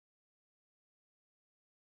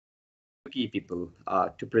key people,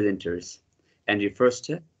 two presenters, Andrew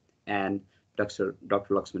Forster and Dr.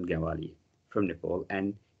 Laxman Gawali from Nepal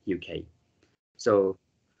and UK. So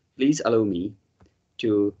please allow me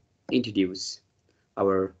to introduce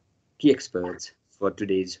our key experts for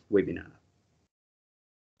today's webinar.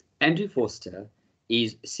 Andrew Forster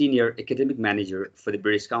is Senior Academic Manager for the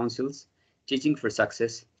British Council's Teaching for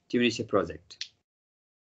Success Tunisia project.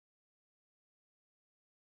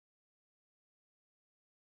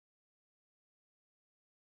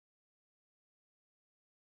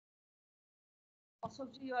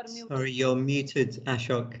 Sorry, you're muted,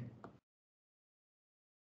 Ashok.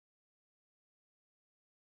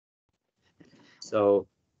 So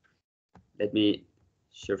let me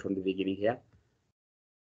share from the beginning here.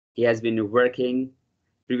 He has been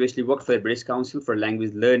previously worked for the British Council for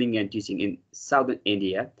Language Learning and Teaching in Southern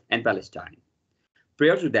India and Palestine.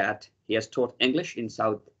 Prior to that, he has taught English in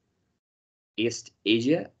Southeast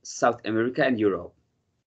Asia, South America, and Europe.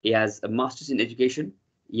 He has a Master's in Education,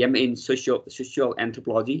 MA in Social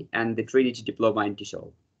Anthropology, and the Trinity Diploma in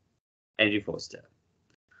TESOL. Andrew Forster.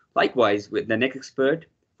 Likewise, with the next expert,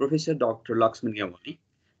 Professor Dr. Laxman Gawali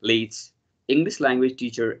leads English Language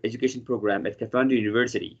Teacher Education Program at Kathmandu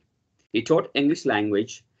University. He taught English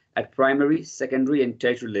language at primary, secondary, and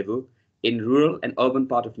tertiary level in rural and urban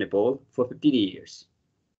part of Nepal for 15 years.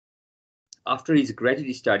 After his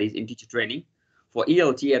graduate studies in teacher training for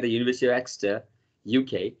ELT at the University of Exeter,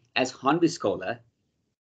 UK, as Hornby Scholar,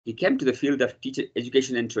 he came to the field of teacher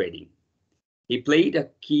education and training. He played a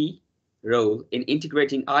key role in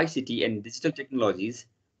integrating ICT and digital technologies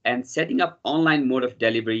and setting up online mode of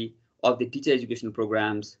delivery of the teacher education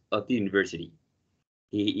programs of the university.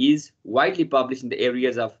 He is widely published in the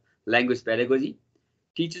areas of language pedagogy,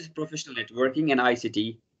 teachers professional networking, and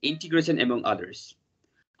ICT integration, among others.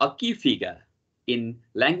 A key figure in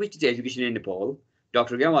language teacher education in Nepal,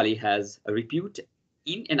 Dr. Gawali has a repute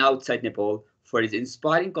in and outside Nepal for his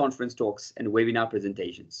inspiring conference talks and webinar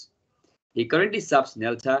presentations. He currently serves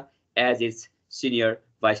NELTA as its Senior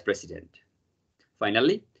Vice President.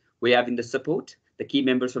 Finally, we have in the support the key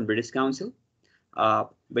members from British Council,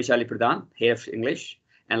 Vaishali Pradhan, Head of English,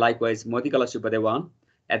 and likewise Motikala Subhadewan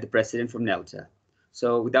at the President from NELTA.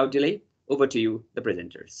 So without delay, over to you, the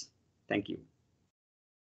presenters. Thank you.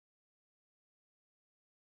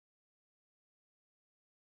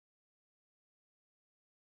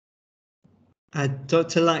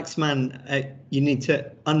 Dr. Laxman, you need to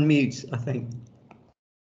unmute, I think.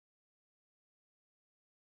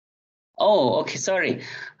 Oh, okay, sorry.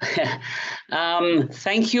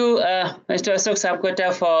 Thank you, Mr. Ashok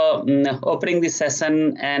Sapkota, for opening this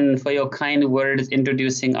session and for your kind words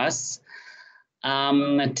introducing us.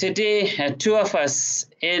 Today, two of us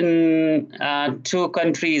in two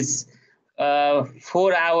countries,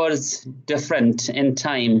 4 hours different in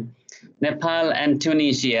time, Nepal and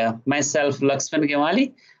Tunisia, myself, Laxman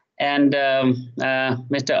Gawali, and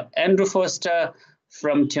Mr. Andrew Forster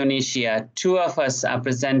from Tunisia. Two of us are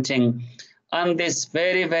presenting on this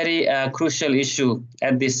very, very crucial issue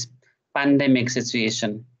at this pandemic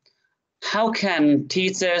situation. How can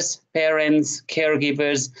teachers, parents,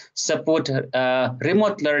 caregivers support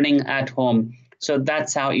remote learning at home? So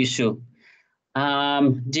that's our issue.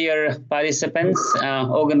 Dear participants,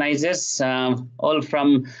 organizers, all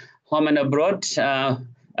from home and abroad,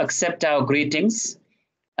 accept our greetings.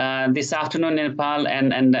 This afternoon in Nepal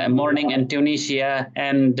and morning in Tunisia,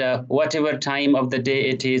 and whatever time of the day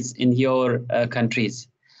it is in your countries.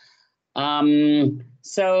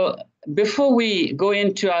 So before we go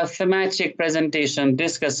into our thematic presentation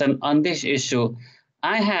discussion on this issue,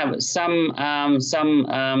 I have some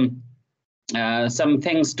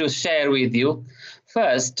things to share with you.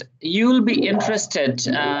 First, you'll be interested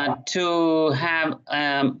to have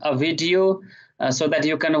a video so that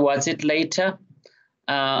you can watch it later.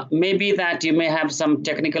 Maybe that you may have some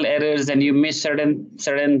technical errors and you miss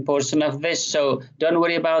certain portion of this, so don't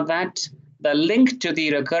worry about that. The link to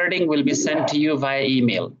the recording will be sent to you via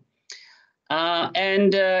email.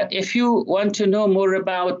 And if you want to know more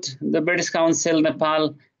about the British Council,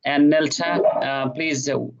 Nepal, and NELTA, please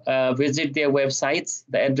visit their websites.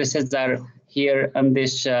 The addresses are here on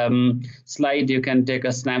this slide. You can take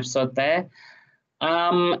a snapshot there.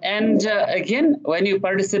 Again, when you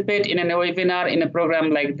participate in a webinar in a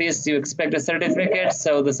program like this, you expect a certificate.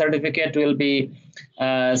 So the certificate will be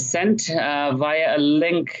sent via a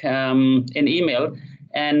link in email.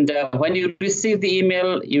 And when you receive the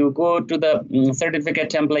email, you go to the certificate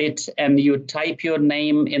template and you type your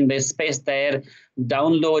name in the space there,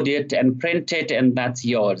 download it and print it, and that's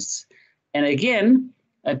yours. And again,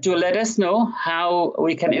 to let us know how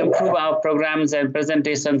we can improve our programs and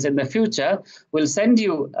presentations in the future. We'll send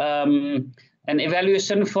you an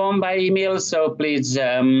evaluation form by email, so please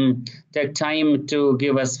take time to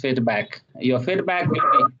give us feedback. Your feedback will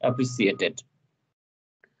be appreciated.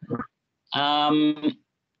 And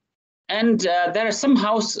there are some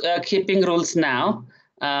housekeeping rules now.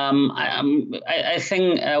 I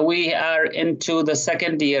think we are into the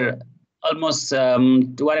second year, almost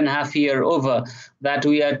 1.5 years over, that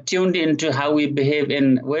we are tuned into how we behave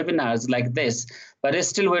in webinars like this. But I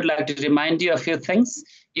still would like to remind you a few things.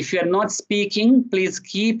 If you're not speaking, please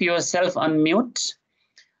keep yourself on mute.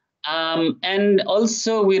 And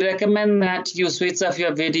also we recommend that you switch off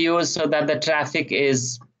your videos so that the traffic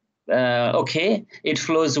is okay, it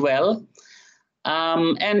flows well.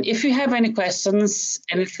 And if you have any questions,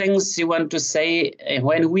 any things you want to say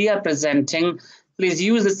when we are presenting, please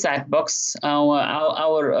use the chat box.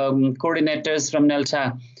 Our coordinators from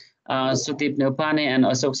NELTA, Sudip Neupane and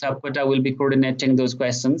Ashok Sapkota, will be coordinating those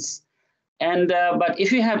questions. And but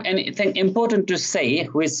if you have anything important to say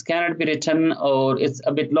which cannot be written or it's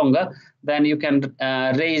a bit longer, then you can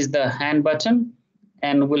raise the hand button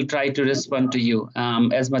and we'll try to respond to you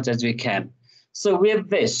as much as we can. So with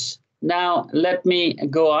this, now let me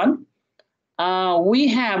go on. We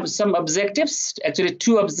have some objectives, actually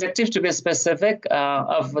 2 objectives to be specific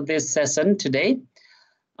of this session today.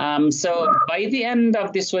 So by the end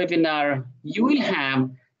of this webinar, you will have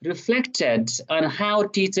reflected on how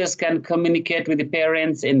teachers can communicate with the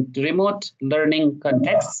parents in remote learning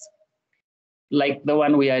contexts, like the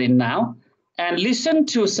one we are in now, and listen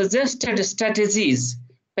to suggested strategies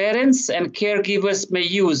parents and caregivers may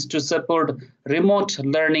use to support remote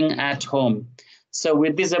learning at home. So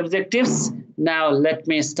with these objectives, now let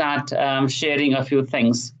me start sharing a few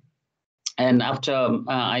things. And after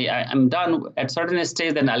I'm done at certain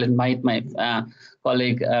stage, then I'll invite my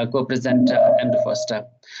colleague, co-presenter, Andrew Foster.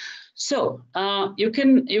 So you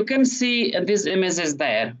can see these images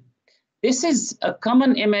there. This is a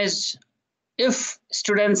common image. If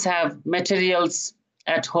students have materials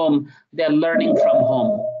at home, they're learning from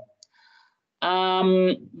home.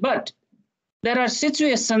 But there are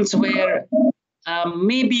situations where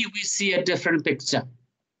maybe we see a different picture.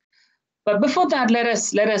 But before that, let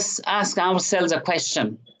us ask ourselves a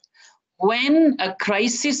question. When a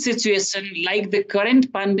crisis situation like the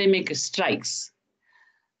current pandemic strikes,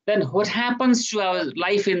 then what happens to our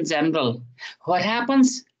life in general? What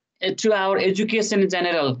happens to our education in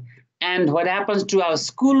general? And what happens to our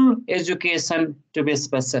school education, to be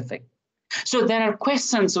specific? So there are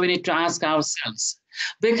questions we need to ask ourselves,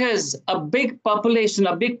 because a big population,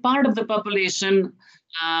 a big part of the population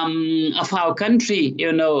of our country,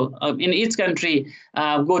 in each country,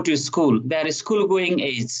 go to school. They are school-going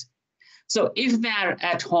age. So if they are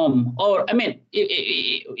at home, or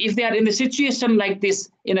if they are in a situation like this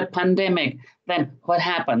in a pandemic, then what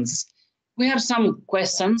happens? We have some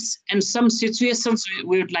questions and some situations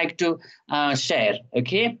we would like to share.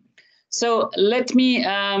 Okay, so let me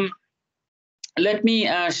share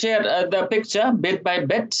the picture bit by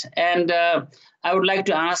bit, and I would like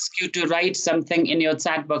to ask you to write something in your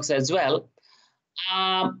chat box as well.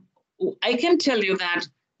 I can tell you that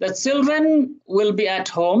the children will be at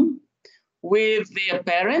home with their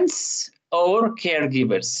parents or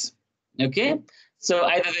caregivers. Okay, so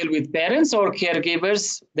either they'll be with parents or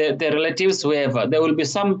caregivers, their relatives, whoever. There will be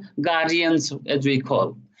some guardians, as we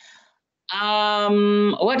call.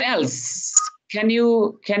 What else? Can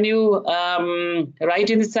you write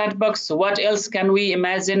in the chat box? What else can we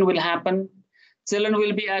imagine will happen? Children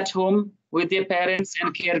will be at home with their parents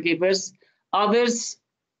and caregivers. Others,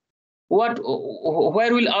 where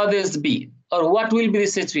will others be, or what will be the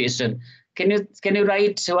situation? Can you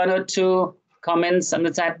write 1 or 2 comments on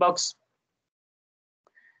the chat box?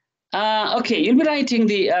 Okay, you'll be writing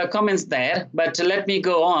the comments there, but let me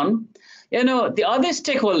go on. The other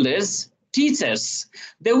stakeholders, teachers,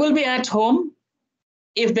 they will be at home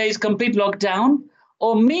if there is complete lockdown,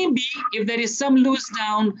 or maybe if there is some loose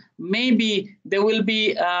down, maybe they will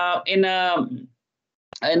be in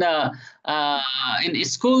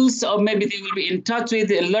schools, or maybe they will be in touch with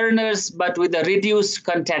the learners, but with a reduced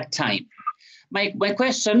contact time. My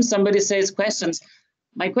question, somebody says questions.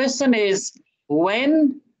 My question is,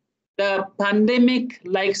 when the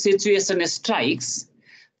pandemic-like situation strikes,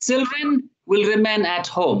 children will remain at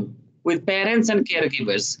home with parents and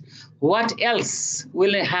caregivers. What else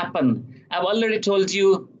will happen? I've already told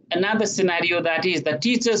you another scenario, that is the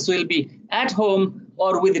teachers will be at home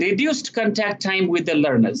or with reduced contact time with the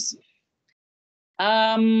learners.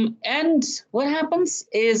 And what happens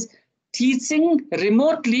is teaching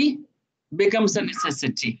remotely becomes a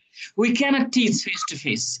necessity. We cannot teach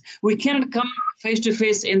face-to-face. We cannot come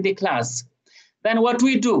face-to-face in the class. Then what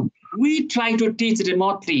we do? We try to teach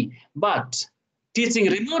remotely, but teaching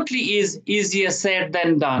remotely is easier said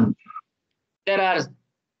than done. There are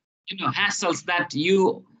hassles that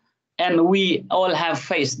you and we all have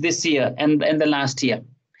faced this year and the last year.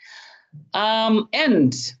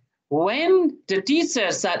 And when the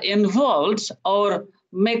teachers are involved or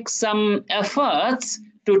make some efforts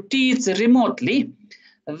to teach remotely,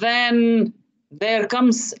 then there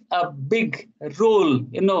comes a big role,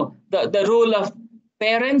 the role of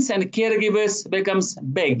parents and caregivers becomes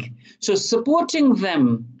big. So supporting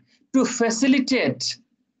them to facilitate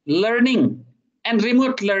learning and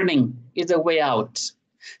remote learning is a way out.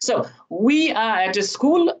 So we are at a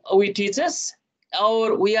school, we teachers,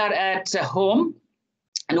 or we are at home,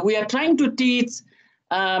 and we are trying to teach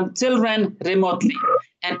children remotely.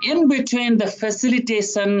 And in between, the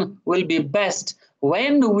facilitation will be best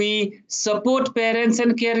when we support parents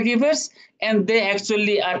and caregivers, and they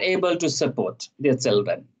actually are able to support their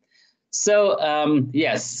children. So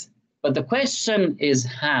yes, but the question is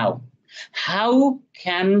how? How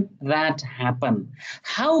can that happen?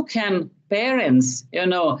 How can parents,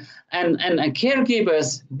 and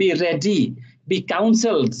caregivers be ready, be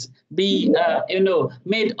counseled, be,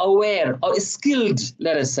 made aware or skilled,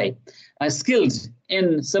 let us say, skilled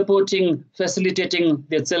in supporting, facilitating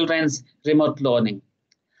their children's remote learning?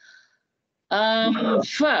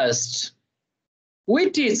 First, we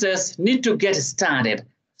teachers need to get started.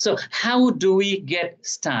 So how do we get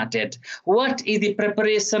started? What is the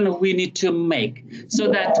preparation we need to make so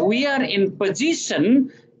that we are in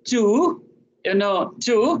position to,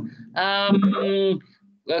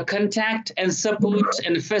 contact and support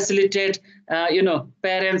and facilitate,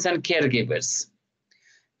 parents and caregivers?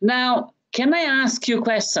 Now, can I ask you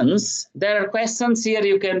questions? There are questions here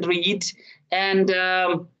you can read, and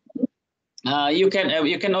you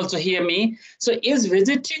can also hear me. So is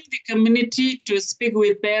visiting the community to speak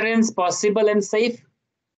with parents possible and safe?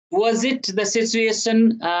 Was it the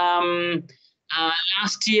situation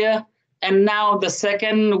last year, and now the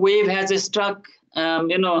second wave has struck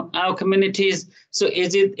our communities? So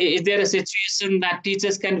is there a situation that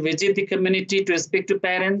teachers can visit the community to speak to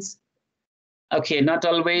parents? Okay, not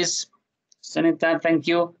always. Sanita, thank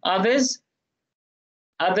you. Others?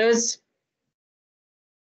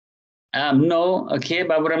 No. Okay,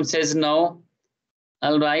 Baburam says no.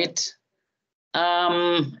 All right.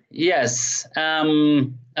 Yes.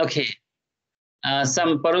 Okay.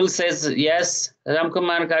 Some Parul says yes.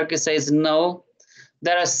 Ramkumar Karki says no.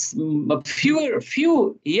 There are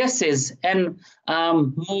few yeses and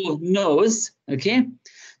more no's. Okay.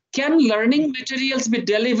 Can learning materials be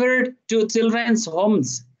delivered to children's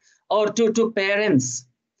homes or to parents?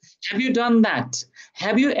 Have you done that?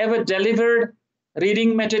 Have you ever delivered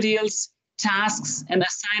reading materials, tasks and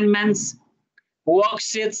assignments,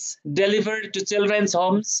 worksheets delivered to children's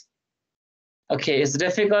homes? Okay, it's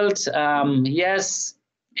difficult. Yes.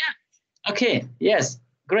 Yeah. Okay. Yes.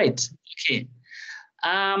 Great. Okay.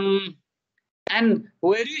 And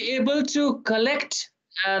were you able to collect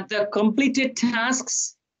the completed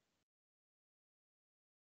tasks?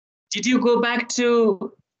 Did you go back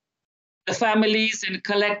to the families and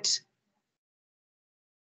collect?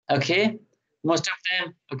 Okay. Most of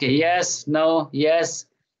them. Okay. Yes. No. Yes.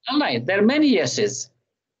 All right. There are many yeses.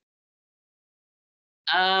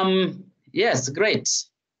 Yes. Great.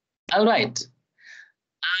 All right.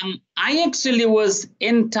 I actually was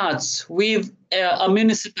in touch with a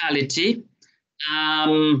municipality,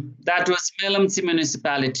 that was Melamsi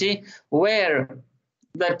municipality, where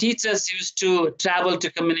the teachers used to travel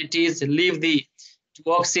to communities, leave the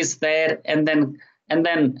worksheets there, and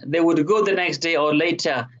then they would go the next day or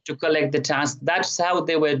later to collect the task. That's how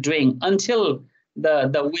they were doing until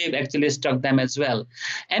the wave actually struck them as well.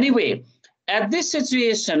 Anyway, at this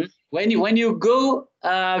situation, when you go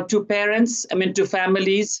to parents, to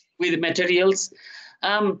families with materials,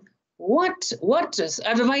 what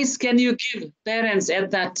advice can you give parents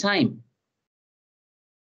at that time?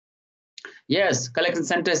 Yes, collection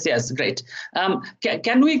centers. Yes, great.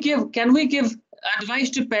 Can we give advice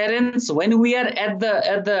to parents when we are at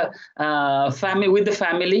the family, with the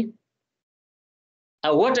family?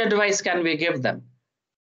 What advice can we give them?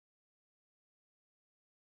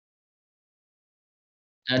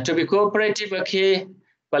 To be cooperative. Okay.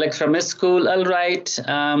 Collect from a school. All right.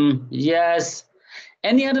 Yes.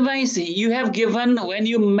 Any advice you have given when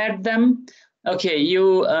you met them? Okay,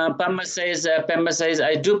 you, Pamela says,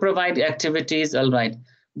 I do provide activities. All right.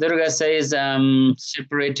 Durga says,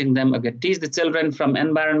 separating them. Okay, teach the children from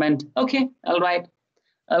environment. Okay, all right.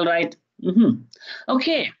 All right.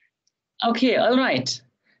 Okay, okay, all right.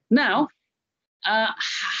 Now,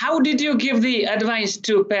 how did you give the advice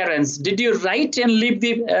to parents? Did you write and leave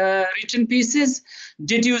the written pieces?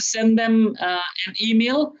 Did you send them an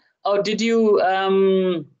email, or did you,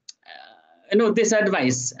 this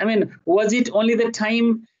advice? I mean, was it only the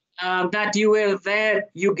time that you were there,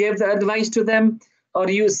 you gave the advice to them, or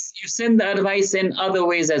you send the advice in other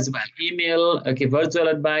ways as well? Email, okay, virtual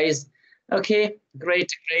advice. Okay, great.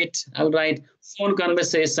 All right. Phone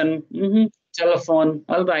conversation. Telephone.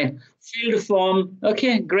 All right. Field form.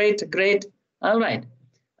 Okay, great. All right.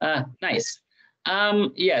 Nice.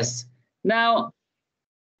 Yes. Now,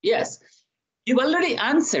 yes, you've already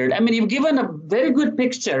answered. I mean, you've given a very good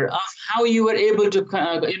picture of how you were able to,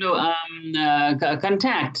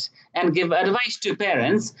 contact and give advice to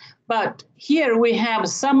parents. But here we have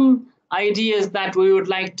some ideas that we would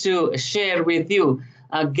like to share with you.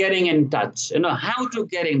 Getting in touch, how to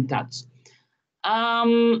get in touch.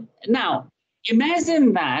 Now,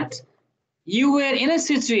 imagine that you were in a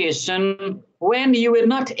situation when you were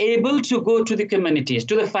not able to go to the communities,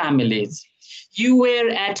 to the families. You were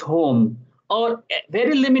at home, or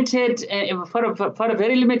very limited, for a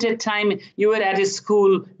very limited time, you were at a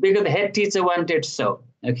school because the head teacher wanted so,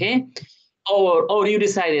 okay? Or you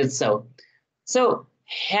decided so. So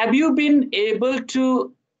have you been able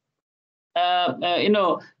to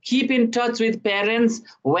keep in touch with parents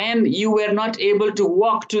when you were not able to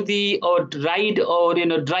walk to the, or ride, or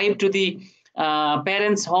drive to the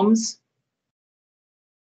parents' homes?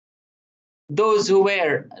 Those who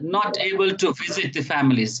were not able to visit the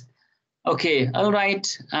families. Okay, all right.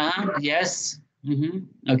 Yes.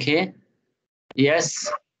 Okay. Yes.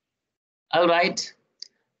 All right.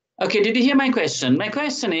 Okay, did you hear my question? My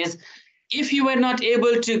question is, if you were not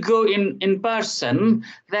able to go in person,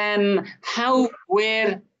 then how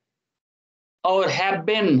were or have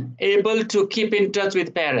been able to keep in touch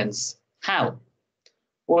with parents? How?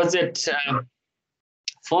 Was it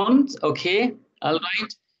phones? Okay, all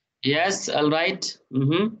right. Yes, all right.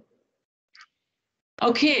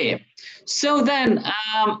 Okay, so then,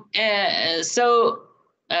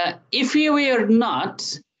 if you were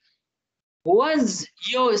not, was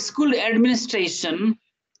your school administration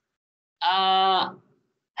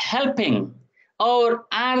helping, or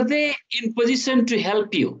are they in position to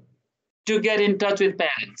help you to get in touch with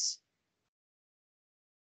parents?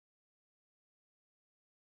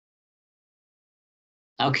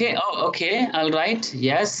 Okay. Oh, okay. All right.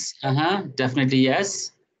 Yes. Definitely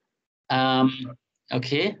yes.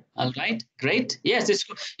 Okay. All right. Great. Yes.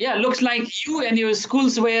 Yeah. Looks like you and your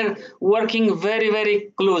schools were working very,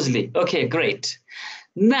 very closely. Okay. Great.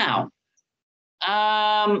 Now,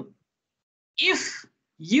 if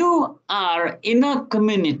you are in a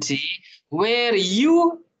community where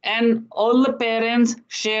you and all the parents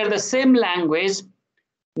share the same language,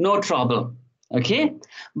 no trouble. Okay.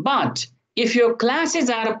 But if your classes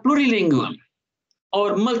are plurilingual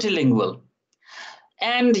or multilingual,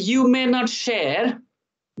 and you may not share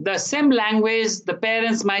the same language the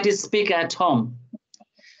parents might speak at home,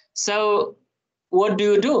 so what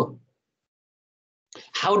do you do?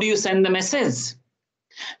 How do you send the message?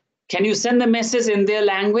 Can you send the message in their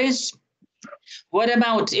language? What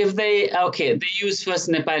about if they use first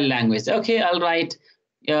Nepali language? Okay, all right.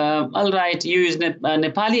 You use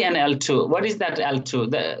Nepali and L2. What is that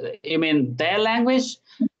L2? You mean their language?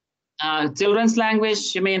 Children's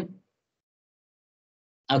language, you mean?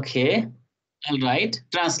 Okay, all right.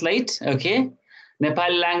 Translate, okay.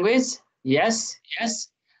 Nepali language, yes.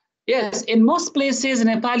 In most places,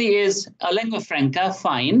 Nepali is a lingua franca,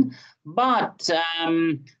 fine. But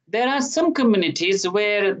there are some communities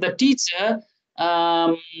where the teacher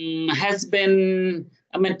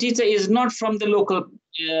teacher is not from the local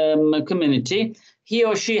community. He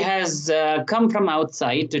or she has come from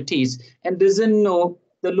outside to teach and doesn't know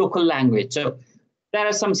the local language. So there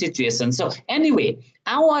are some situations. So anyway,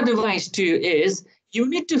 our advice to you is you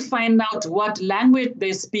need to find out what language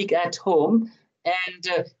they speak at home,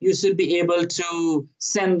 and you should be able to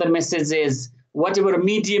send the messages, whatever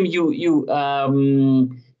medium you use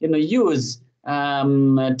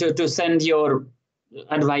to send your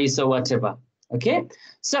advice or whatever. Okay,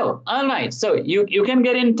 so all right, so you can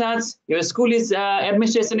get in touch. Your school is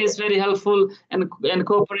administration is very helpful and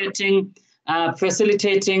cooperating,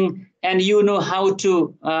 facilitating, and you know how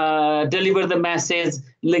to deliver the message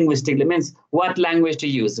linguistically, means what language to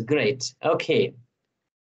use. Great. Okay.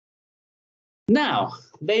 Now,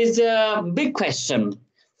 there's a big question,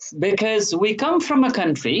 because we come from a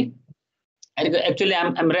country, actually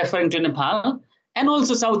I'm referring to Nepal, and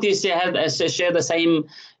also South Asia has share the same,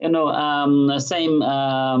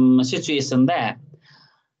 situation there.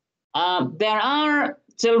 There are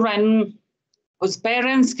children whose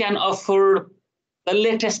parents can afford the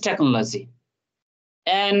latest technology.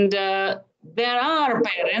 And there are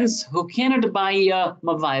parents who cannot buy a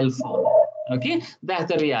mobile phone. Okay,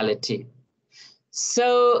 that's the reality.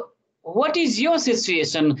 So what is your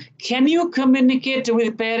situation? Can you communicate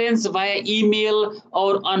with parents via email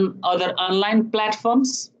or on other online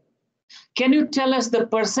platforms? Can you tell us the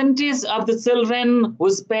percentage of the children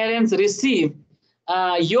whose parents receive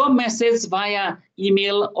your message via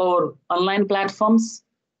email or online platforms?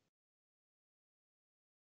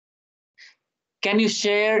 Can you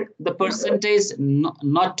share the percentage?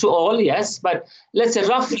 Not to all, yes, but let's say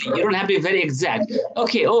roughly. You don't have to be very exact.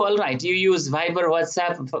 Okay, oh, all right. You use Viber,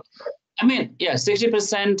 WhatsApp. I mean, yeah,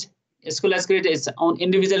 60% school has created its own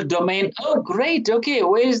individual domain. Oh, great. Okay,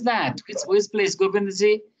 where is that? Which place,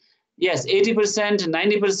 Govindji? Yes, 80%,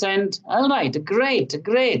 90%. All right, great,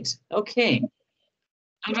 great. Okay.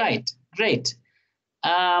 All right, great.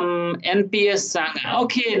 NPS Sangha.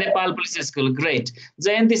 Okay, Nepal Police School, great.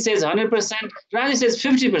 Jayanti says 100%. Rani says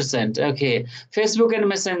 50%. Okay. Facebook and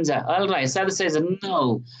Messenger. All right. Sadhu says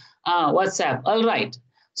no. WhatsApp. All right.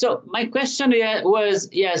 So my question was,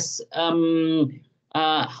 yes,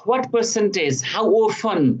 what percentage, how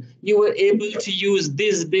often you were able to use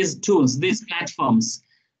these tools, these platforms?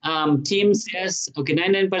 Teams, yes. Okay,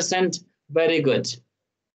 99%. Very good.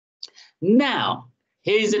 Now,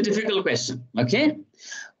 here is a difficult question, okay?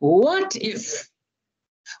 What if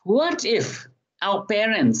our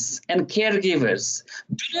parents and caregivers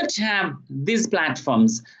do not have these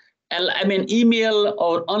platforms, I mean, email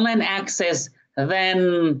or online access,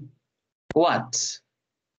 then what?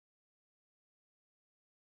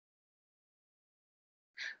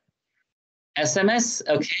 SMS,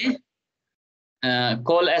 okay.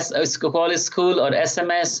 Call school or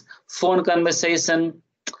SMS, phone conversation.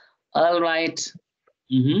 All right.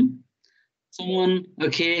 Phone,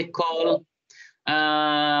 okay, call.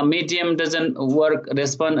 Medium doesn't work,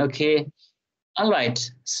 respond, okay. All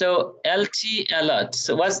right, so LT alert.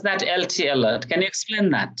 So what's that LT alert? Can you explain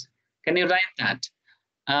that? Can you write that?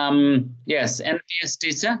 Yes, NPS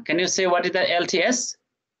teacher, can you say what is the LTS?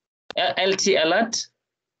 LT alert?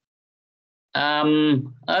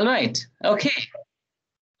 All right, okay.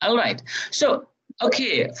 All right, so,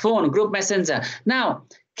 okay, phone, group messenger. Now,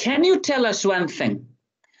 can you tell us one thing?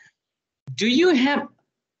 Do you have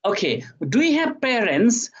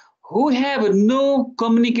parents who have no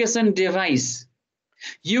communication device?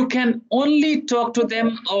 You can only talk to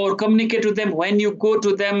them or communicate with them when you go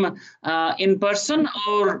to them in person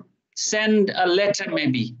or send a letter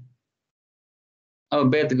maybe. Oh,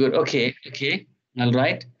 very good. Okay. All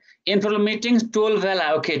right. Informal meetings, toll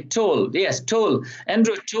vela. Okay, toll. Yes, toll.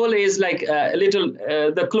 Andrew, toll is like a little,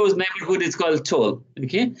 the close neighborhood is called toll.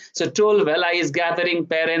 Okay, so toll vela is gathering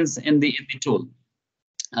parents in the toll.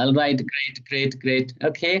 All right, great.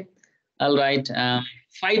 Okay, all right.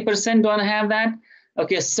 5% don't have that.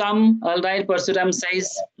 Okay, some. All right, Persuram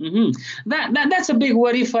says that's a big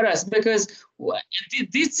worry for us because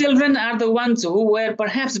these children are the ones who were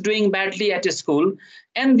perhaps doing badly at a school,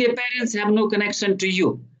 and their parents have no connection to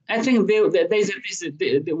you. I think there's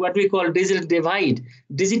what we call digital divide,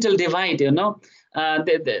 you know.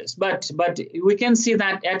 But we can see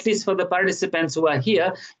that at least for the participants who are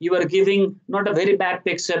here, you are giving not a very bad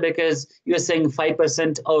picture because you are saying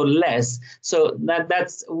 5% or less. So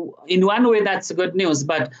that's in one way that's good news.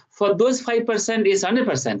 But for those 5% is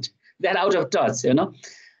 100%. They're out of touch, you know.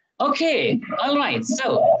 Okay, all right.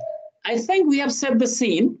 So I think we have set the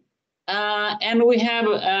scene. And we have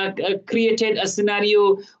created a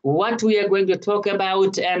scenario, what we are going to talk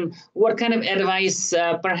about and what kind of advice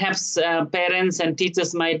perhaps parents and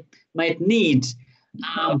teachers might need.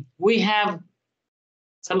 We have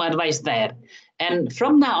some advice there. And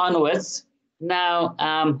from now onwards,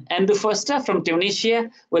 Andrew Foster from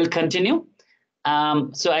Tunisia will continue.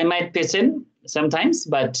 So I might pitch in sometimes,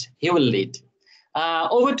 but he will lead.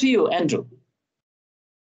 Over to you, Andrew.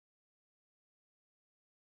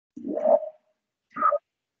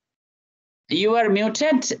 You are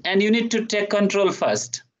muted and you need to take control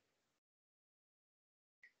first.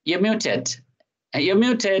 You're muted. You're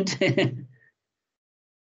muted.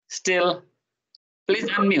 Still, please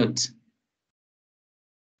unmute.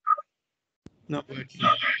 Not working.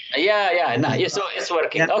 Yeah. No, so it's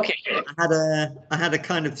working. Yeah. Okay. I had a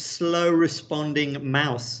kind of slow responding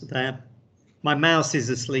mouse there. My mouse is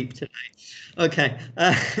asleep today. Okay,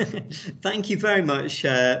 thank you very much,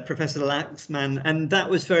 Professor Laxman, and that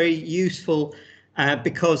was very useful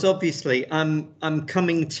because obviously I'm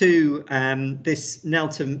coming to this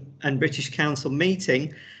NELTA and British Council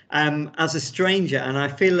meeting as a stranger, and I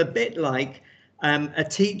feel a bit like a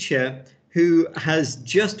teacher who has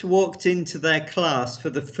just walked into their class for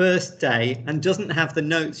the first day and doesn't have the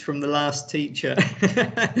notes from the last teacher.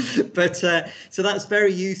 But so that's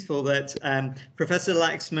very useful that Professor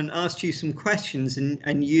Laxman asked you some questions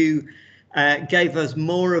and you gave us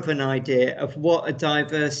more of an idea of what a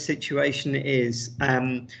diverse situation is,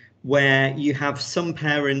 where you have some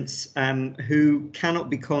parents who cannot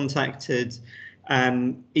be contacted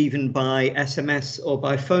even by SMS or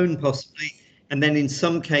by phone possibly. And then in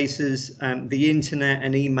some cases, the internet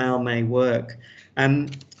and email may work.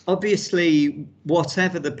 Obviously,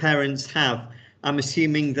 whatever the parents have, I'm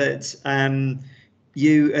assuming that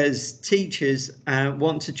you as teachers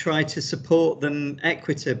want to try to support them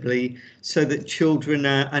equitably so that children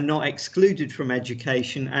are not excluded from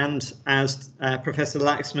education. And as Professor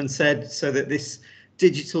Laxman said, so that this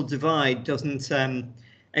digital divide doesn't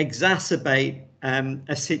exacerbate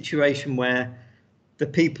a situation where the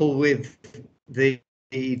people with the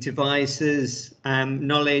devices,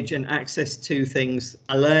 knowledge and access to things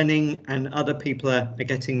are learning and other people are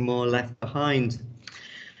getting more left behind.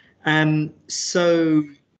 So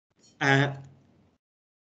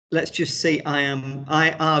let's just see,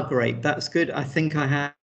 great, that's good. I think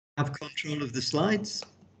I have control of the slides.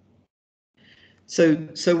 So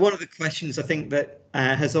one of the questions I think that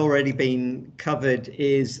has already been covered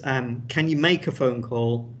is, can you make a phone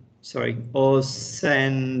call, or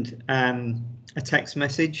send a text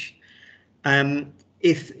message?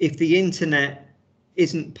 If the internet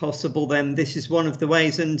isn't possible, then this is one of the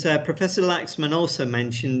ways. And Professor Laxman also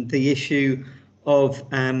mentioned the issue of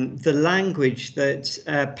the language that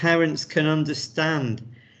parents can understand,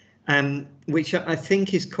 which I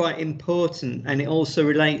think is quite important, and it also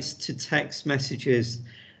relates to text messages.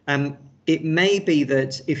 It may be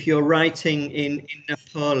that if you're writing in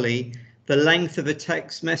Nepali, the length of a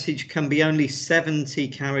text message can be only 70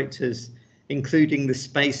 characters, including the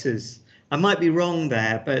spaces. I might be wrong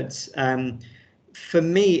there, but for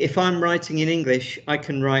me, if I'm writing in English, I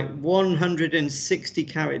can write 160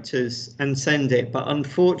 characters and send it. But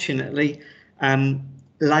unfortunately,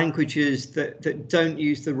 languages that don't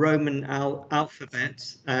use the Roman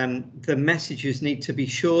alphabet, the messages need to be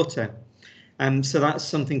shorter. So that's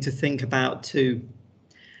something to think about too.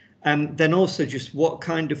 Then also just what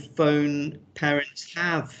kind of phone parents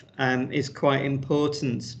have is quite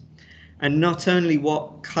important. And not only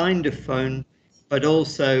what kind of phone, but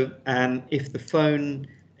also if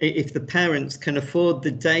the parents can afford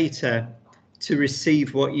the data to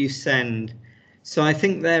receive what you send. So I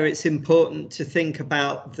think there it's important to think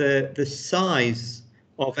about the size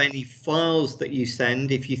of any files that you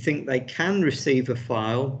send, if you think they can receive a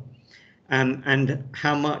file, and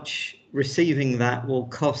how much receiving that will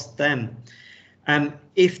cost them.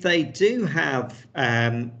 If they do have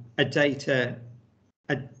a data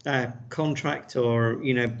contract, or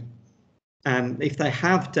if they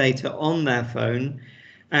have data on their phone,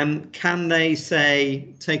 can they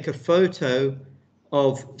say take a photo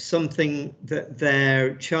of something that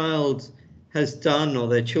their child has done or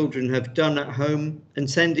their children have done at home and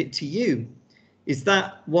send it to you? Is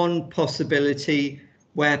that one possibility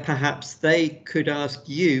where perhaps they could ask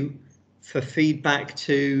you for feedback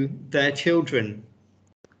to their children?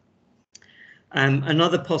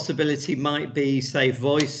 Another possibility might be, say,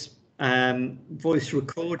 voice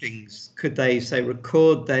recordings. Could they, say,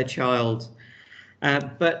 record their child?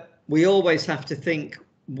 But we always have to think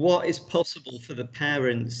what is possible for the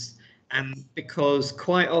parents, because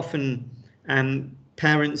quite often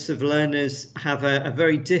parents of learners have a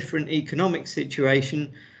very different economic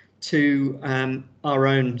situation to our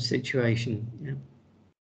own situation. Yeah.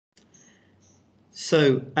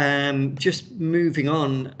 So just moving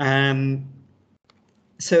on.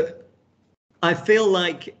 So I feel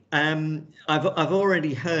like I've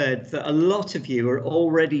already heard that a lot of you are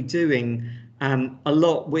already doing a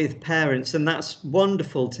lot with parents, and that's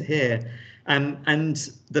wonderful to hear.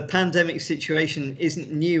 And the pandemic situation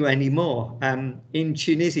isn't new anymore. In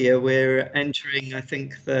Tunisia, we're entering, I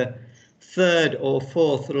think, the 3rd or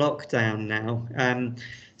 4th lockdown now.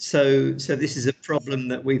 So this is a problem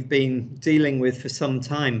that we've been dealing with for some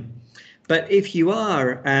time. But if you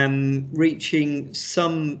are reaching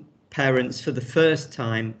some parents for the first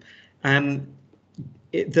time,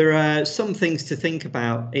 there are some things to think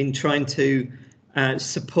about in trying to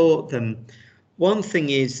support them. One thing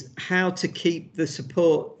is how to keep the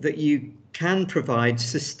support that you can provide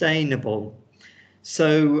sustainable.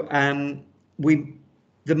 So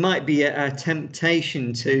there might be a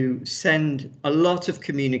temptation to send a lot of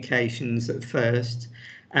communications at first,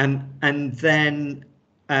 and then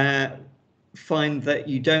find that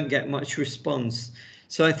you don't get much response.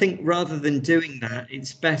 So I think rather than doing that,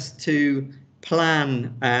 it's best to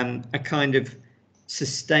plan a kind of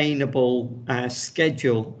sustainable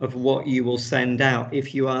schedule of what you will send out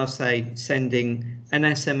if you are, say, sending an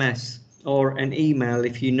SMS or an email,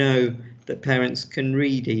 if you know that parents can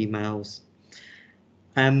read emails.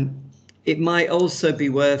 It might also be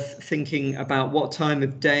worth thinking about what time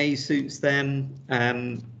of day suits them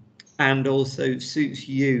and also suits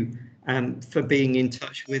you for being in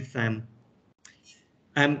touch with them.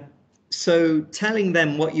 So telling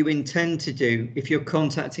them what you intend to do if you're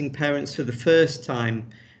contacting parents for the first time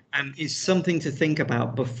is something to think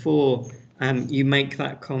about before you make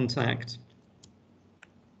that contact.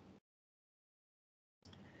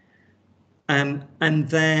 And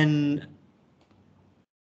then,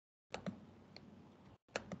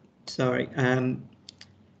 sorry, and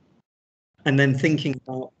then thinking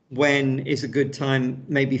about when is a good time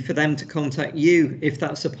maybe for them to contact you, if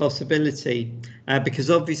that's a possibility,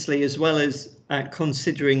 because obviously, as well as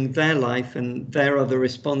considering their life and their other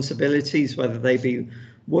responsibilities, whether they be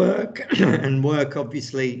work, and work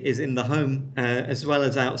obviously is in the home as well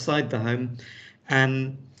as outside the home,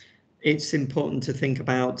 it's important to think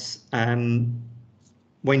about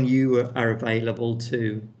when you are available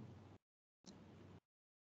too.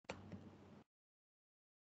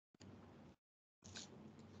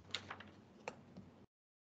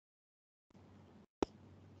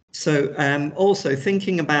 So also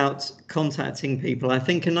thinking about contacting people, I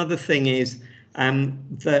think another thing is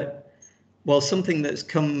that, well, something that's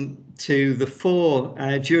come to the fore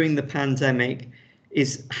during the pandemic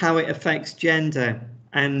is how it affects gender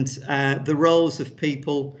and the roles of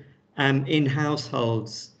people in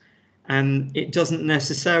households. It doesn't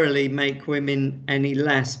necessarily make women any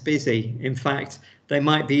less busy. In fact, they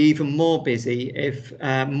might be even more busy if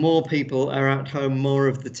more people are at home more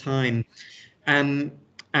of the time.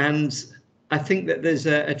 And I think that there's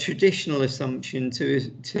a traditional assumption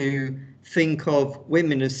to think of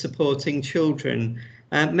women as supporting children.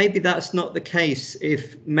 Maybe that's not the case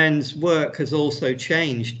if men's work has also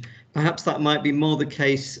changed. Perhaps that might be more the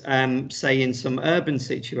case, say, in some urban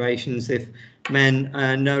situations if men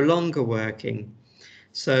are no longer working.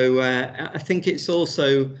 So I think it's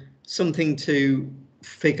also something to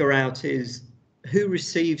figure out is who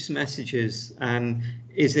receives messages.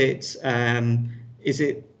 Is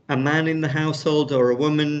it a man in the household or a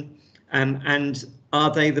woman? And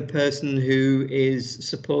are they the person who is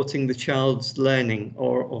supporting the child's learning,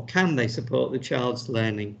 or can they support the child's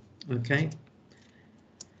learning? Okay.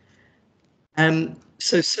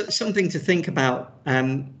 So something to think about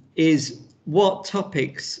is what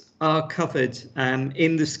topics are covered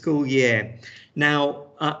in the school year. Now,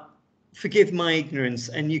 forgive my ignorance,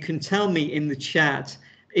 and you can tell me in the chat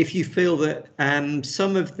if you feel that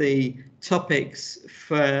some of the topics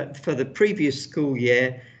for the previous school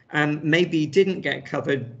year maybe didn't get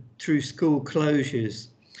covered through school closures.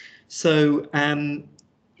 So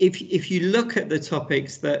if you look at the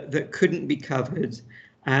topics that couldn't be covered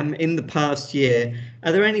in the past year,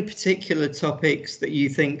 are there any particular topics that you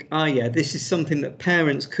think, oh yeah, this is something that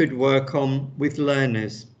parents could work on with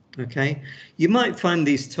learners? Okay, you might find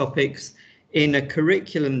these topics in a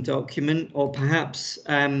curriculum document, or perhaps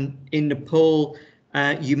in Nepal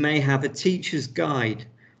you may have a teacher's guide,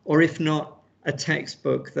 or if not, a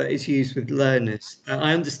textbook that is used with learners.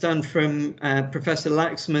 I understand from Professor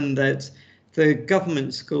Laxman that the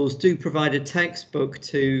government schools do provide a textbook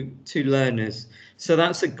to learners. So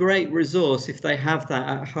that's a great resource if they have that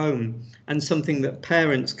at home, and something that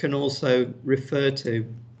parents can also refer to.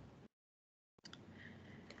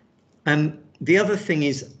 And the other thing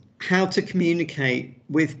is how to communicate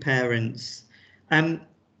with parents.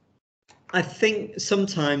 I think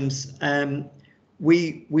sometimes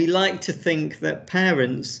we like to think that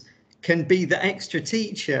parents can be the extra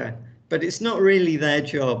teacher, but it's not really their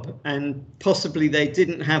job, and possibly they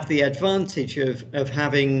didn't have the advantage of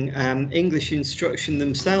having English instruction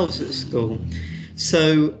themselves at school.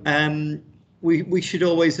 So we should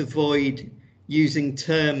always avoid using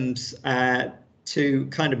terms to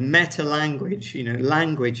kind of meta language,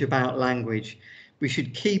 language about language. We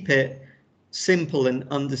should keep it simple and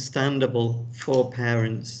understandable for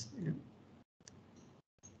parents.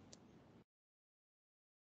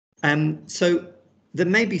 So there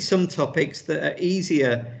may be some topics that are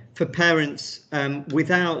easier for parents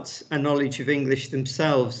without a knowledge of English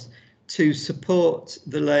themselves to support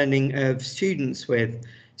the learning of students with.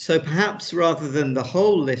 So perhaps rather than the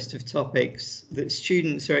whole list of topics that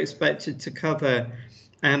students are expected to cover,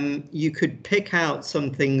 you could pick out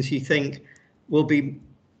some things you think will be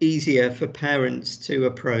easier for parents to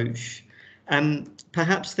approach.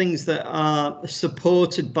 Perhaps things that are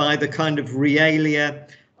supported by the kind of realia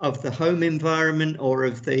of the home environment or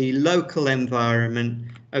of the local environment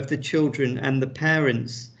of the children and the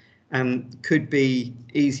parents could be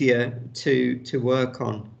easier to work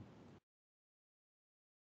on.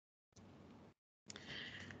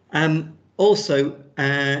 Also,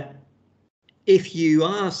 if you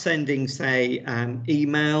are sending, say,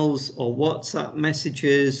 emails or WhatsApp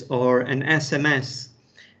messages or an SMS,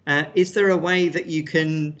 is there a way that you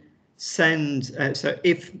can send, so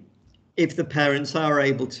if the parents are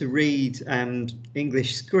able to read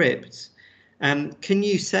English scripts, can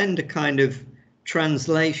you send a kind of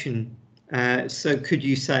translation? So could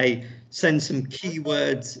you say, send some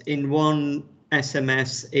keywords in one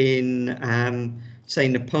SMS in, say,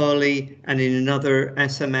 Nepali, and in another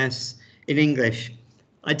SMS in English?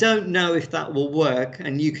 I don't know if that will work,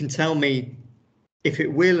 and you can tell me if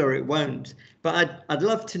it will or it won't, but I'd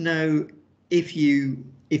love to know if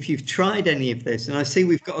you've tried any of this. And I see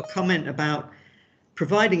we've got a comment about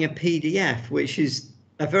providing a PDF, which is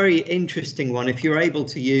a very interesting one. If you're able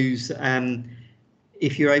to use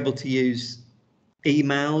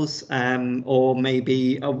emails or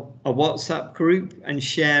maybe a WhatsApp group and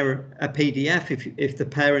share a PDF, if the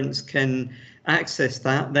parents can access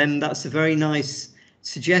that, then that's a very nice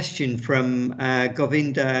suggestion from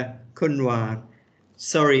Govinda Kunwar.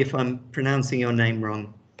 Sorry if I'm pronouncing your name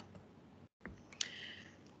wrong.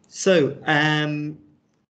 So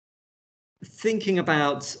thinking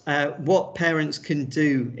about what parents can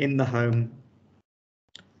do in the home.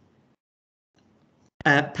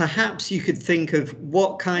 Perhaps you could think of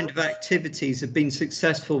what kind of activities have been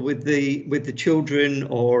successful with the children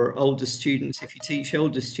or older students, if you teach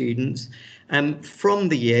older students, from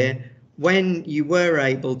the year when you were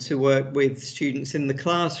able to work with students in the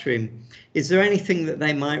classroom. Is there anything that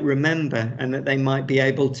they might remember and that they might be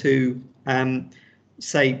able to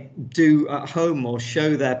say do at home or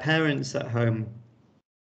show their parents at home?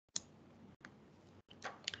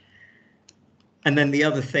 And then the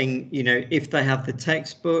other thing, you know, if they have the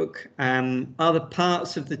textbook, are the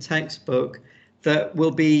parts of the textbook that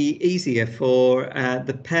will be easier for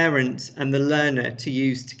the parent and the learner to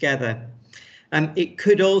use together? It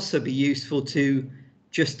could also be useful to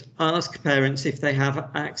just ask parents if they have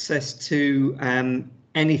access to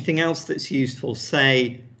anything else that's useful,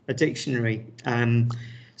 say a dictionary.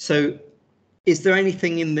 So is there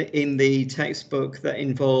anything in the textbook that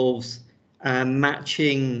involves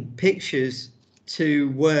matching pictures to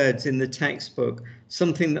words in the textbook,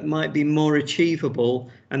 something that might be more achievable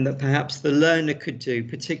and that perhaps the learner could do,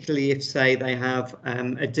 particularly if, say, they have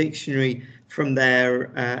a dictionary from their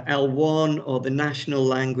L1 or the national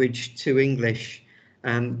language to English.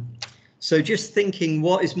 So just thinking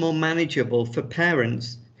what is more manageable for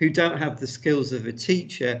parents who don't have the skills of a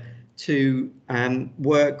teacher to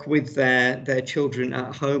work with their children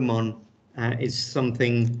at home on is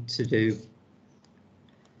something to do.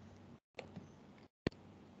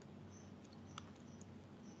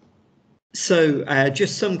 So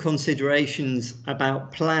just some considerations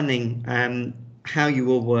about planning how you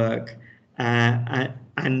will work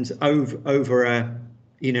and over a,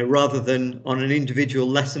 you know, rather than on an individual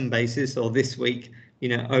lesson basis or this week, you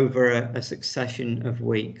know, over a succession of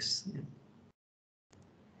weeks.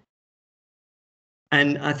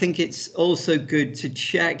 And I think it's also good to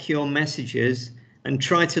check your messages and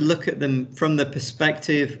try to look at them from the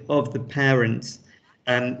perspective of the parents.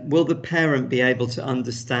 Will the parent be able to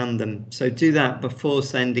understand them? So do that before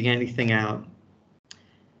sending anything out.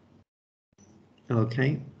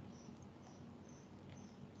 Okay.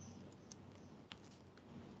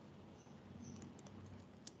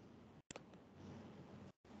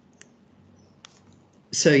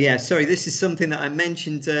 So yeah, sorry, this is something that I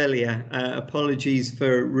mentioned earlier. Apologies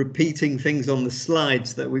for repeating things on the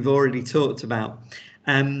slides that we've already talked about.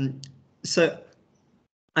 So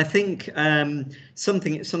I think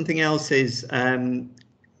something else is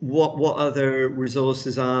what other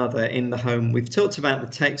resources are there in the home? We've talked about the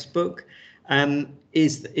textbook.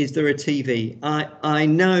 Is there a TV? I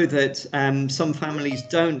know that some families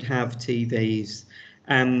don't have TVs,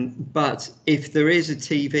 but if there is a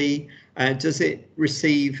TV, does it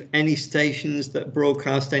receive any stations that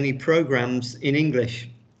broadcast any programs in English?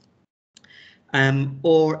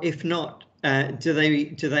 Or if not, do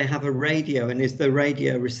they have a radio, and is there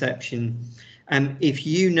radio reception? If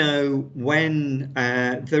you know when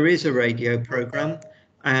there is a radio program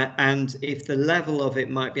and if the level of it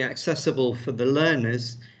might be accessible for the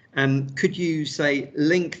learners, could you say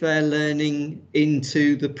link their learning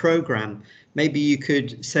into the program? Maybe you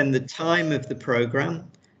could send the time of the program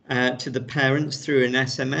to the parents through an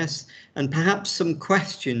SMS, and perhaps some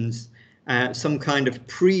questions, some kind of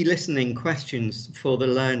pre-listening questions for the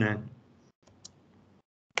learner.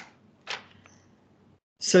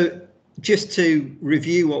 So just to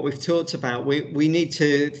review what we've talked about, we need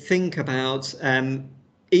to think about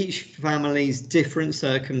each family's different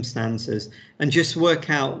circumstances and just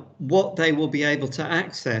work out what they will be able to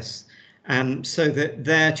access so that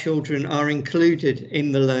their children are included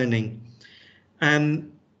in the learning.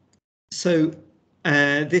 So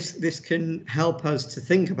this can help us to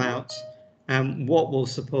think about what will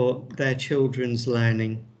support their children's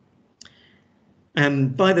learning.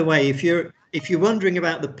 By the way, if you're wondering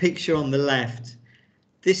about the picture on the left,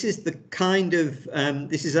 this is the kind of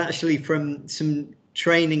this is actually from some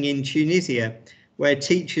training in Tunisia, where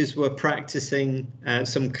teachers were practicing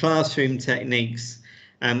some classroom techniques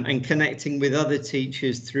and connecting with other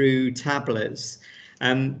teachers through tablets.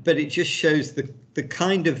 But it just shows the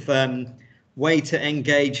kind of way to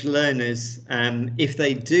engage learners if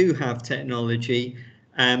they do have technology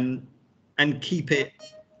and keep it,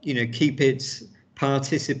 keep it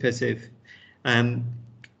participative.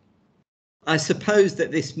 I suppose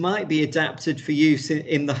that this might be adapted for use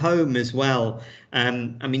in the home as well.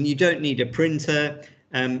 I mean, you don't need a printer.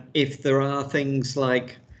 If there are things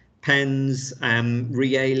like pens,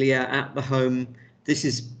 realia at the home, this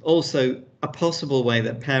is also a possible way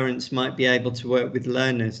that parents might be able to work with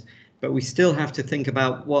learners. But we still have to think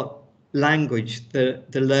about what language the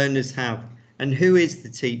learners have and who is the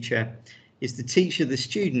teacher. Is the teacher the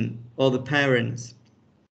student or the parents?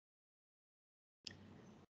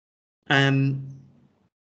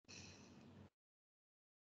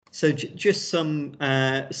 So just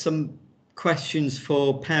some questions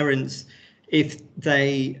for parents if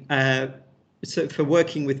they so for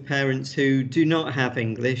working with parents who do not have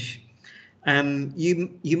English.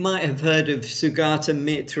 You might have heard of Sugata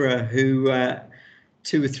Mitra, who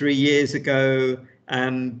 2 or 3 years ago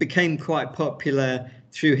became quite popular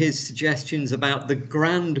through his suggestions about the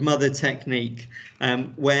grandmother technique,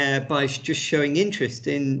 whereby just showing interest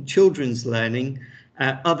in children's learning,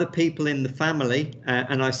 other people in the family,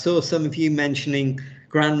 and I saw some of you mentioning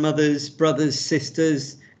grandmothers, brothers,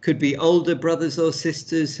 sisters, could be older brothers or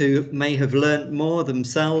sisters who may have learnt more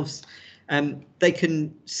themselves. They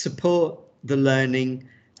can support the learning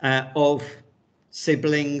of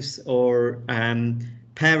siblings or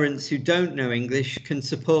parents who don't know English can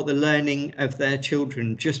support the learning of their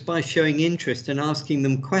children just by showing interest and asking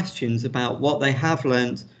them questions about what they have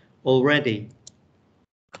learnt already.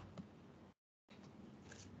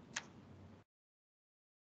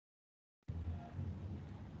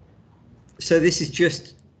 So this is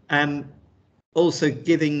just also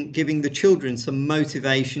giving the children some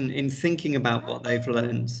motivation in thinking about what they've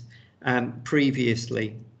learned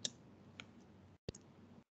previously.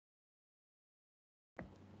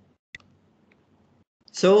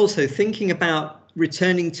 So also thinking about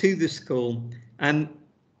returning to the school.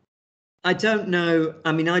 I don't know,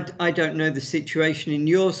 I mean, I don't know the situation in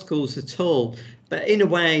your schools at all, but in a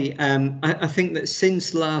way, I think that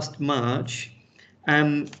since last March,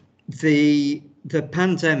 the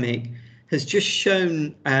pandemic has just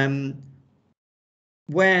shown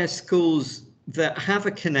where schools that have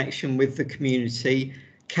a connection with the community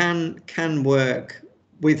can work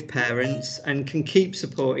with parents and can keep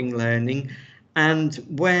supporting learning, and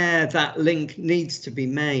where that link needs to be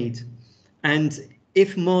made. And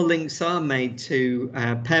if more links are made to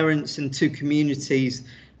parents and to communities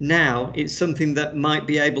now, it's something that might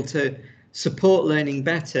be able to support learning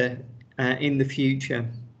better in the future.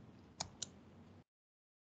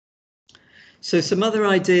 So some other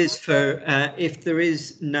ideas for if there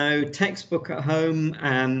is no textbook at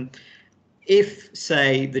home, if,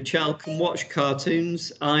 say, the child can watch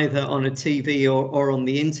cartoons either on a TV or on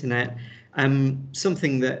the internet,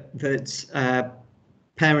 something that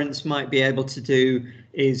parents might be able to do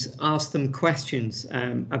is ask them questions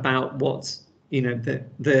about what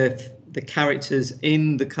the characters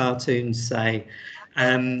in the cartoons say.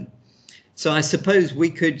 So I suppose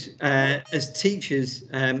we could, as teachers,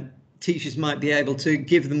 teachers might be able to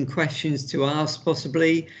give them questions to ask,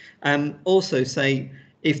 possibly. Also say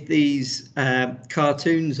if these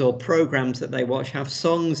cartoons or programs that they watch have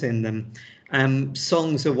songs in them.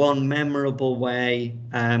 Songs are one memorable way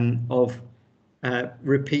of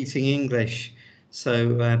repeating English.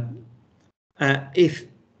 So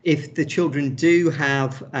if the children do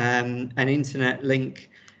have an internet link,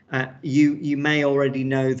 you may already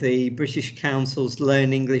know the British Council's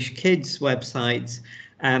Learn English Kids website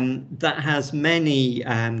that has many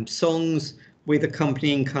songs with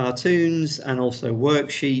accompanying cartoons and also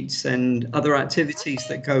worksheets and other activities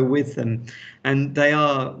that go with them, and they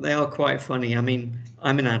are quite funny. I mean,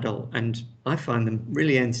 I'm an adult and I find them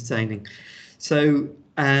really entertaining. So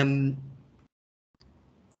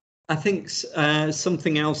I think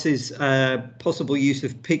something else is possible use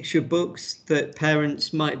of picture books that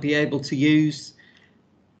parents might be able to use.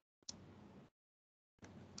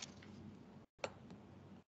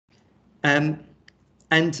 And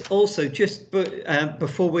also, just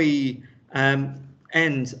before we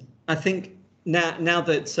end, I think now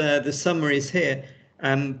that the summer is here,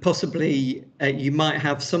 possibly you might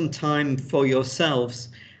have some time for yourselves.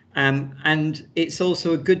 And it's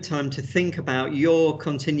also a good time to think about your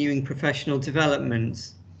continuing professional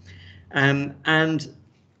development. And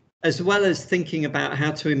as well as thinking about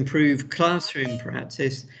how to improve classroom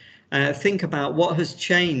practice, think about what has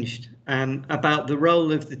changed about the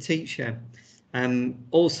role of the teacher,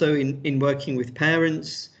 also in working with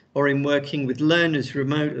parents or in working with learners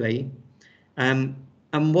remotely, and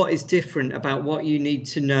what is different about what you need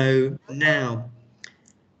to know now.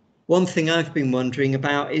 One thing I've been wondering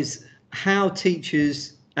about is how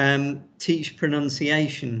teachers teach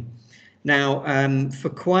pronunciation. Now, for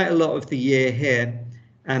quite a lot of the year here,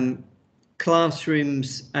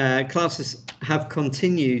 classes have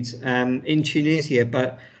continued in Tunisia,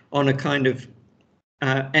 but on a kind of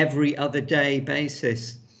every other day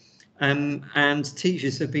basis. And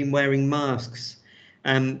teachers have been wearing masks,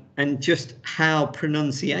 and just how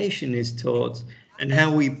pronunciation is taught and how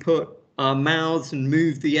we put our mouths and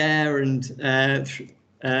move the air and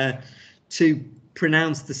to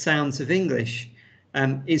pronounce the sounds of English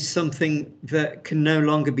is something that can no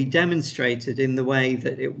longer be demonstrated in the way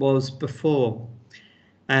that it was before.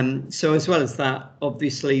 So as well as that,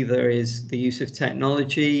 obviously there is the use of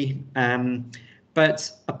technology,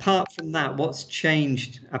 but apart from that, what's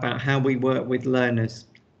changed about how we work with learners?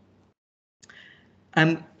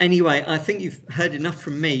 Anyway, I think you've heard enough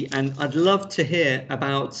from me, and I'd love to hear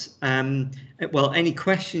about, well, any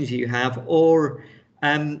questions you have, or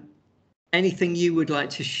anything you would like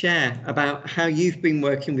to share about how you've been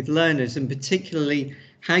working with learners, and particularly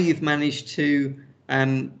how you've managed to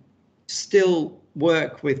still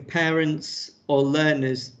work with parents or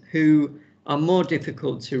learners who are more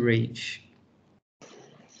difficult to reach.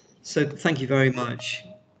 So thank you very much.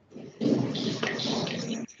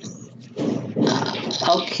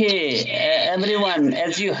 Okay, everyone,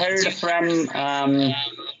 as you heard from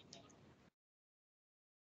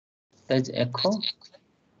there's echo.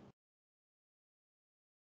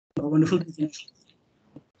 Wonderful.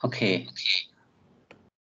 Okay.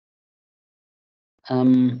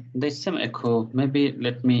 There's some echo. Maybe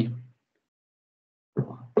let me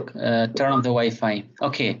turn on the Wi-Fi.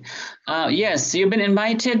 Okay. Yes, you've been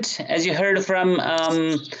invited, as you heard from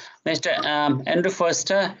Mr. Andrew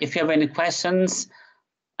Foster. If you have any questions,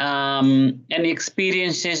 any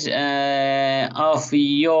experiences of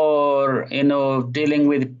your, dealing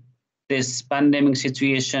with this pandemic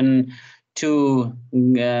situation to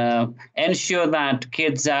ensure that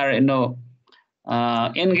kids are,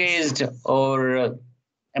 engaged, or,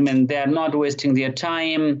 they are not wasting their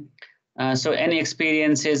time. So any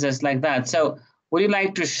experiences is like that. So would you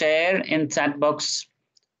like to share in chat box,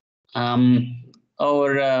 or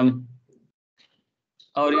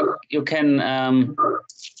you can.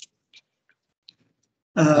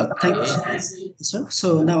 Thank you, sir.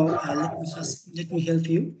 So now let me help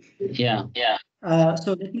you. Yeah.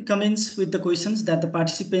 So let me commence with the questions that the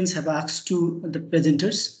participants have asked to the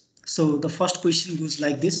presenters. So the first question goes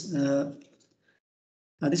like this.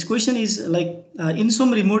 This question is like, in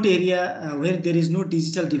some remote area where there is no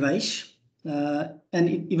digital device,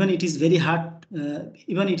 and even it is very hard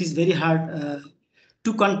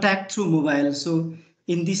to contact through mobile. So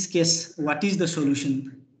in this case, what is the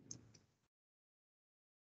solution?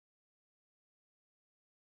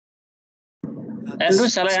 Andrew,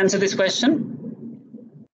 shall I answer this question?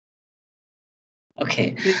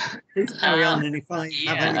 Okay. Please carry on, and if I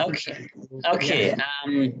have anything. Okay.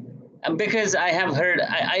 Because I have heard,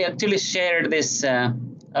 I actually shared this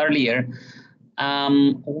earlier.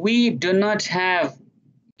 We do not have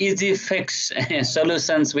easy fix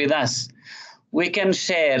solutions with us. We can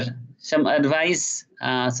share some advice,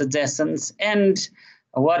 suggestions, and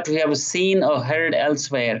what we have seen or heard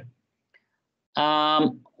elsewhere.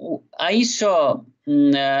 I saw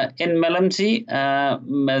in Melamchi,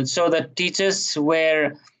 so the teachers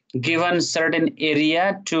were given certain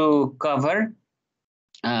area to cover.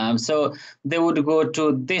 So they would go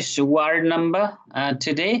to this ward number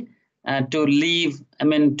today to leave,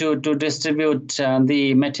 to distribute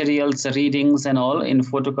the materials, readings and all in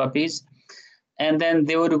photocopies. And then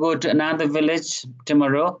they would go to another village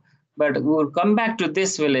tomorrow, but we would come back to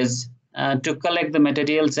this village to collect the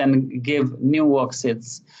materials and give new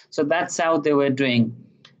worksheets. So that's how they were doing.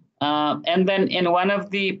 And then in one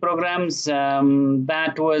of the programs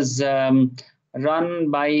that was run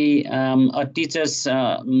by a teachers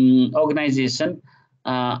organization.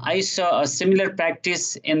 I saw a similar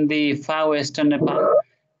practice in the far western Nepal,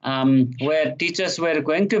 where teachers were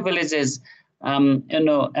going to villages, and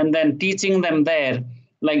then teaching them there.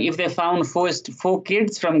 Like if they found four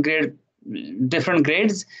kids from different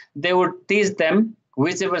grades, they would teach them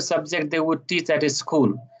whichever subject they would teach at a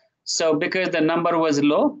school. So because the number was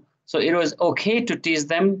low, so it was okay to teach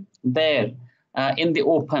them there in the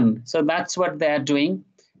open. So that's what they are doing.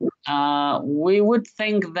 We would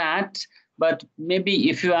think that, but maybe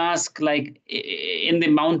if you ask, like in the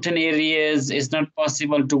mountain areas, it's not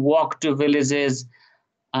possible to walk to villages.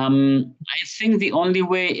 I think the only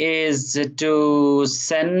way is to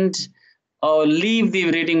send or leave the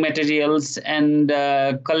reading materials and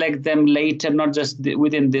collect them later, not just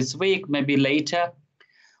within this week, maybe later.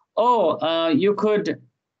 You could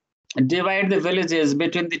divide the villages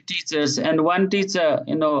between the teachers, and one teacher,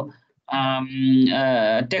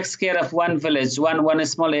 takes care of one village, one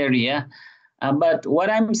small area. But what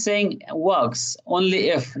I'm saying works only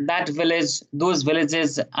if those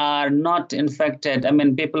villages are not infected. I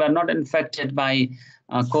mean, people are not infected by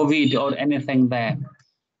COVID or anything there.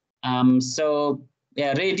 So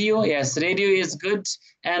yeah, radio, yes, radio is good.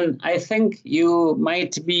 And I think you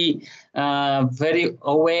might be very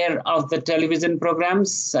aware of the television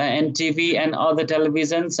programs, and TV and other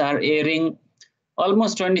televisions are airing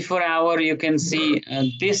almost 24 hours. You can see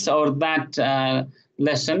this or that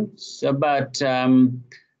lesson. So, but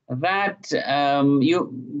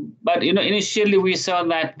initially we saw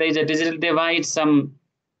that there's a digital divide. Some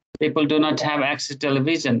people do not have access to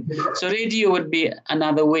television. So radio would be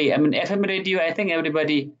another way. I mean, FM radio, I think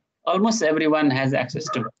almost everyone has access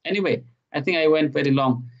to. Anyway, I think I went very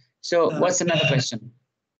long. So what's another question?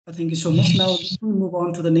 Thank you so much. Now let me move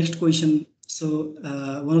on to the next question. So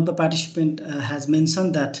one of the participants has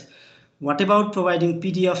mentioned that, what about providing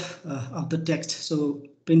PDF of the text? So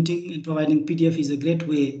printing and providing PDF is a great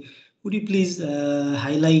way. Would you please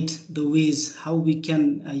highlight the ways how we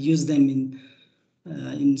can use them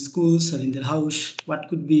in schools or in their house? What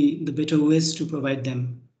could be the better ways to provide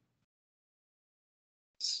them?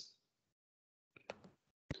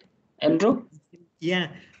 Andrew? Yeah,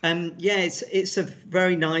 it's a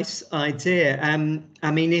very nice idea. I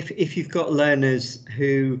mean, if you've got learners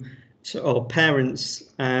or parents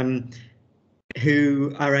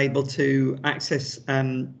who are able to access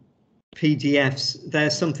PDFs,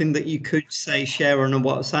 there's something that you could say share on a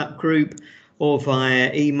WhatsApp group or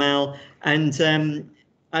via email. And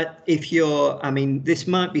this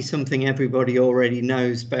might be something everybody already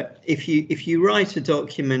knows, but if you write a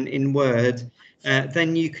document in Word,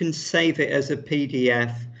 then you can save it as a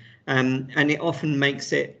PDF, and it often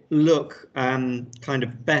makes it look kind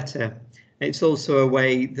of better. It's also a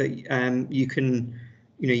way that you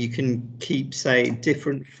can keep, say,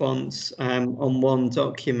 different fonts on one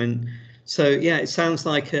document. So yeah, it sounds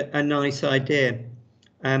like a nice idea.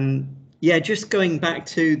 Yeah, just going back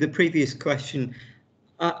to the previous question,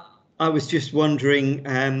 I was just wondering,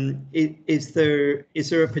 is there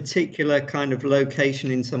a particular kind of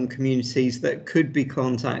location in some communities that could be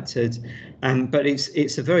contacted? But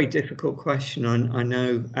it's a very difficult question. I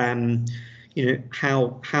know.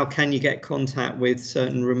 How can you get contact with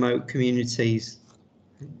certain remote communities?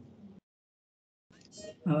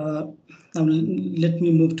 Now let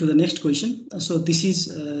me move to the next question. So this is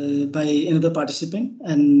by another participant,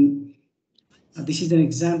 and this is an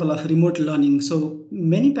example of remote learning. So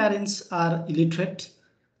many parents are illiterate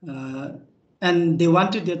and they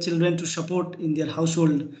wanted their children to support in their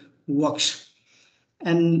household works.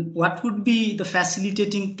 And what would be the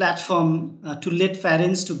facilitating platform to let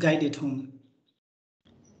parents to guide at home?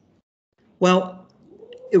 Well,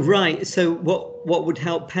 right. So what would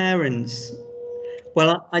help parents?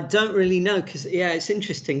 Well, I don't really know, because yeah, it's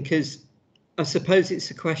interesting, because I suppose it's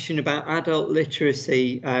a question about adult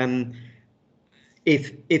literacy.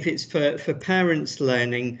 If it's for parents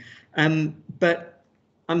learning, but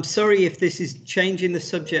I'm sorry if this is changing the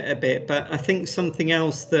subject a bit, but I think something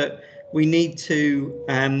else that we need to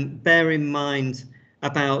bear in mind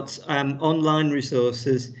about online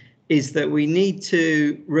resources is that we need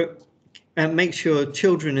to make sure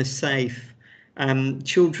children are safe.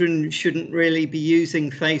 Children shouldn't really be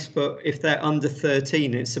using Facebook if they're under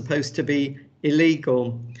 13. It's supposed to be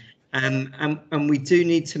illegal. And we do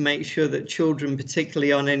need to make sure that children,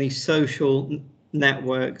 particularly on any social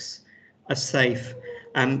networks, are safe.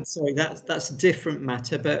 Sorry, that's a different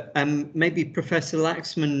matter, but maybe Professor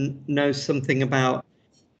Laxman knows something about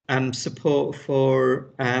support for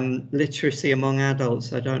literacy among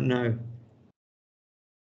adults. I don't know.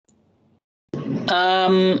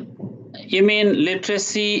 You mean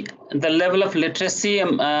literacy, the level of literacy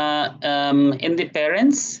in the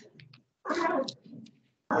parents?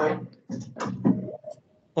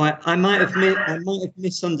 I might have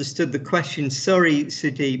misunderstood the question. Sorry,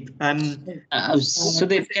 Sudeep.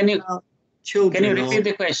 Sudeep, can you repeat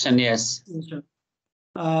the question? Yes. Yes, sir.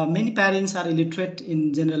 Many parents are illiterate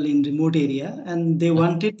in general in remote area, and they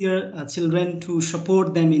wanted their children to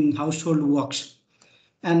support them in household works.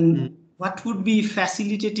 And what would be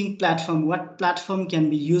facilitating platform? What platform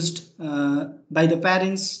can be used by the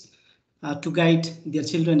parents to guide their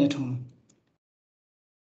children at home?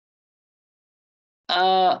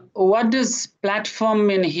 What does platform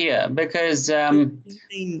mean here? Because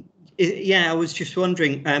yeah, I was just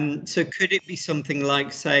wondering. So could it be something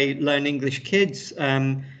like, say, Learn English Kids,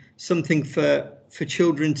 something for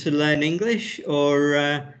children to learn English,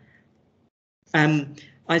 or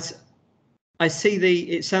I see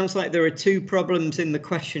it sounds like there are two problems in the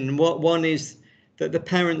question. One is that the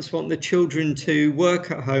parents want the children to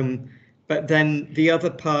work at home, but then the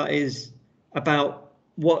other part is about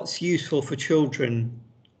what's useful for children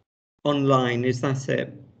online. Is that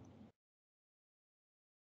it?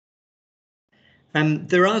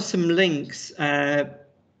 There are some links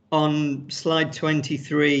on slide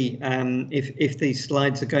 23, if these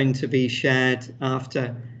slides are going to be shared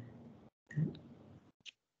after.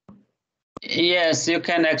 Yes, you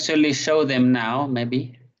can actually show them now,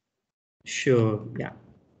 maybe. Sure, yeah.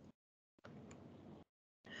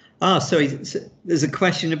 Sorry, there's a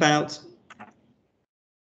question about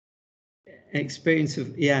experience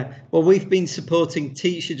of, yeah. Well, we've been supporting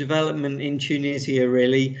teacher development in Tunisia,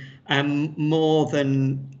 really, more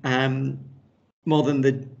than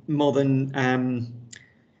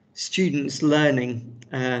students learning.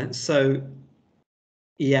 So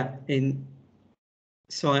yeah,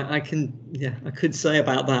 so I could say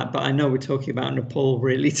about that, but I know we're talking about Nepal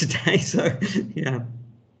really today. So yeah.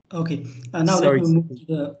 Okay. Now let me move to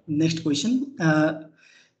the next question.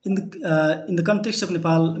 In the context of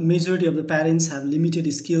Nepal, majority of the parents have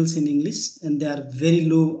limited skills in English, and they are very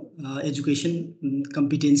low education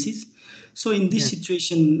competencies. So in this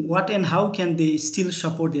situation, what and how can they still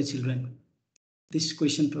support their children? This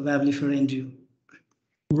question probably for Andrew.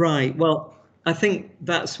 Right. Well, I think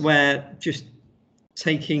that's where just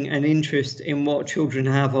taking an interest in what children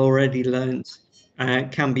have already learned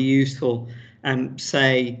can be useful.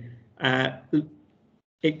 Say,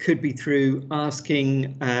 it could be through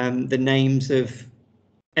asking the names of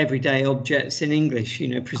everyday objects in English. You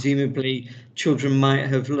know, presumably children might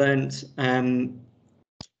have learnt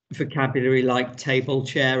vocabulary like table,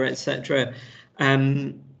 chair, etc.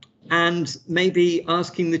 And maybe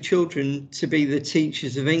asking the children to be the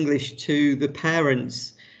teachers of English to the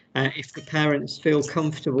parents, if the parents feel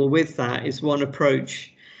comfortable with that, is one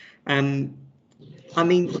approach. I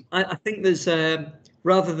mean, I think there's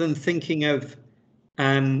rather than thinking of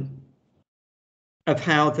how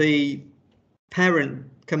the parent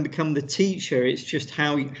can become the teacher, it's just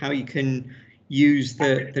how you can use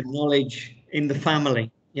the knowledge in the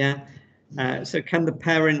family. Yeah. So can the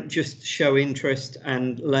parent just show interest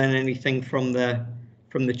and learn anything from the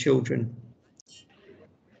children?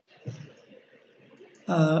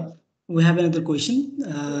 We have another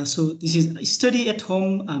question. So this is, study at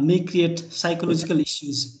home may create psychological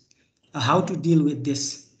issues. How to deal with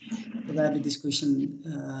this? Probably this question,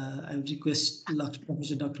 I would request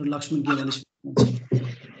Professor Dr. Lakshman Gewalish.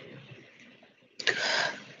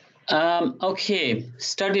 Okay,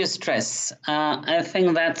 study stress. I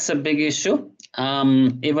think that's a big issue.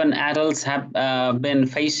 Even adults have been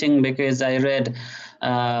facing, because I read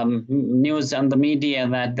news on the media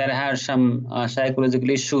that there are some psychological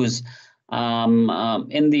issues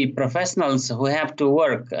in the professionals who have to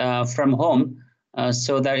work from home.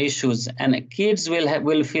 So there are issues, and kids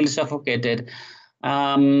will feel suffocated.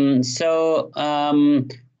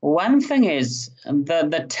 One thing is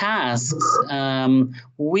the tasks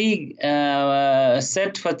we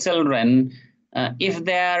set for children, if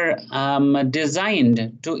they are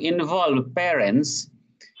designed to involve parents,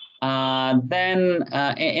 then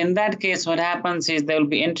in that case, what happens is there will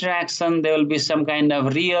be interaction, there will be some kind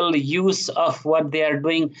of real use of what they are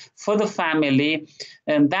doing for the family,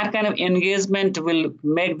 and that kind of engagement will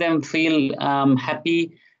make them feel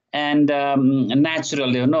happy and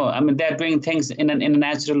natural. You know, I mean, they're doing things in a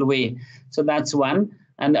natural way. So that's one.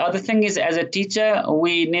 And the other thing is, as a teacher,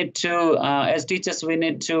 we need to, as teachers, we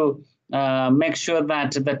need to make sure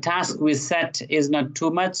that the task we set is not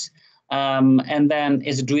too much, and then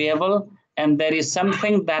is doable, and there is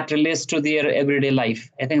something that relates to their everyday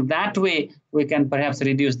life. I think that way we can perhaps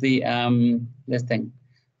reduce the this thing,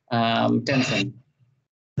 tension.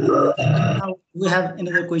 Now we have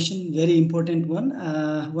another question, very important one.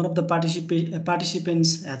 One of the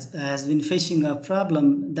participants has been facing a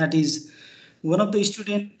problem, that is one of the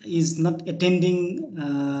student is not attending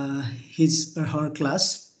his or her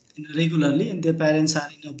class regularly, and their parents are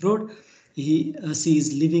in abroad. She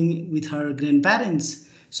is living with her grandparents.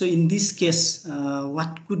 So in this case,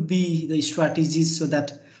 what could be the strategies so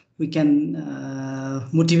that we can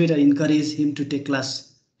motivate or encourage him to take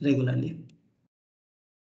class regularly?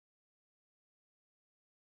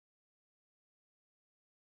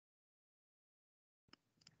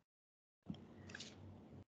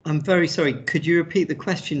 I'm very sorry. Could you repeat the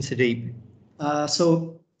question, Sudeep?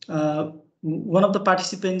 One of the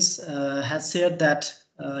participants has said that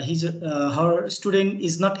her student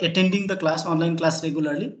is not attending the online class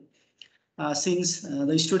regularly, since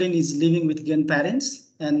the student is living with grandparents,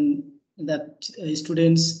 and that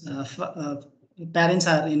students' parents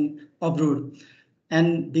are in abroad,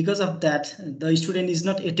 and because of that, the student is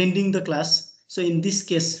not attending the class. So in this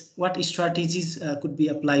case, what strategies could be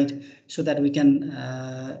applied so that we can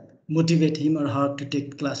motivate him or her to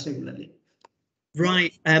take class regularly?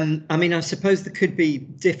 Right. I mean, I suppose there could be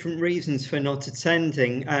different reasons for not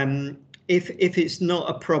attending. If it's not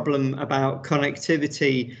a problem about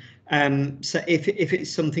connectivity, so if it's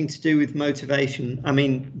something to do with motivation, I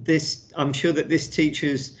mean, I'm sure that this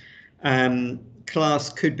teacher's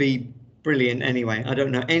class could be brilliant anyway. I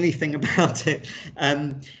don't know anything about it.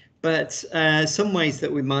 But some ways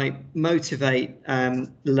that we might motivate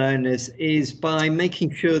learners is by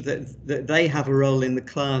making sure that they have a role in the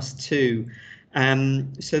class too.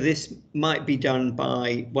 So this might be done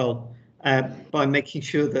by making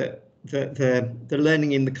sure that the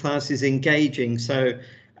learning in the class is engaging. So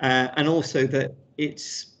and also that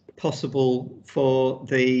it's possible for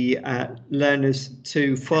the learners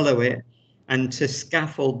to follow it and to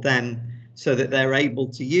scaffold them so that they're able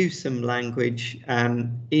to use some language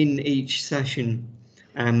in each session.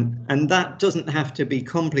 And that doesn't have to be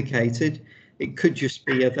complicated. It could just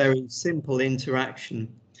be a very simple interaction,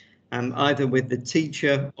 either with the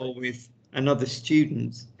teacher or with another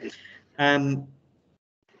student. I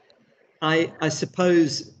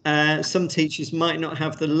suppose some teachers might not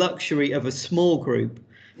have the luxury of a small group,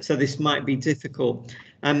 so this might be difficult.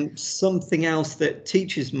 Something else that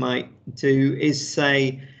teachers might do is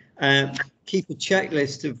say, keep a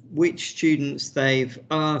checklist of which students they've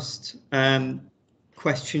asked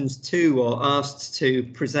questions to or asked to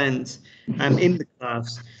present in the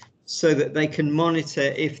class, so that they can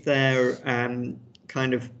monitor if they're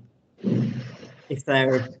kind of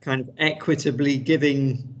equitably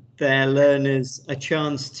giving their learners a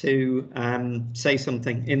chance to say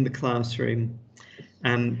something in the classroom.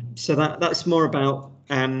 So that's more about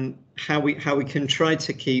how we can try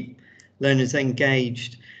to keep learners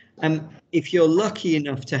engaged. If you're lucky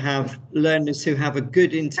enough to have learners who have a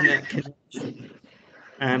good internet connection,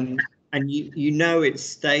 and you know it's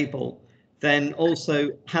stable, then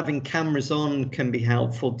also having cameras on can be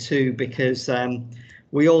helpful too, because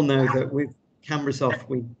we all know that with cameras off,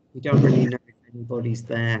 we don't really know if anybody's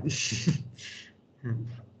there.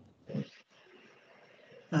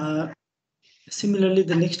 Similarly,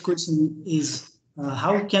 the next question is,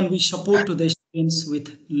 how can we support to the students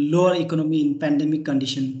with lower economy in pandemic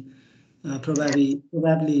condition? Probably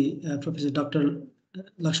Professor Dr.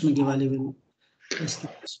 Lakshmi Gewali will ask the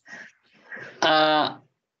question.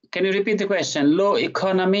 Can you repeat the question? Low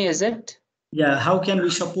economy, is it? Yeah, how can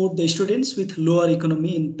we support the students with lower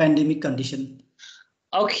economy in pandemic condition?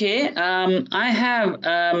 Okay, I have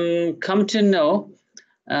come to know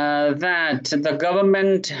that the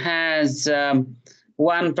government has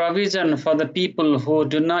one provision for the people who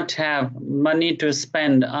do not have money to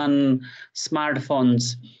spend on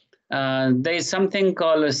smartphones. There is something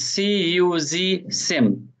called a CUZ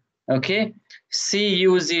SIM, okay?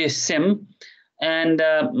 CUZ SIM. And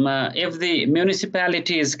if the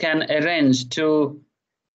municipalities can arrange to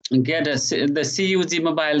get the CUZ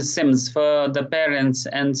mobile SIMs for the parents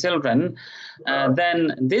and children,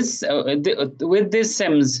 then with these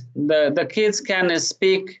SIMs, the kids can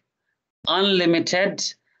speak unlimited,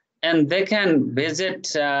 and they can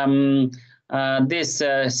visit this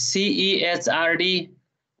CESRD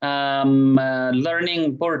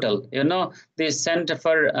learning portal, the Center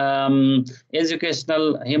for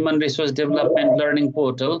Educational Human Resource Development Learning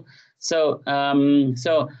Portal. So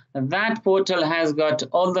that portal has got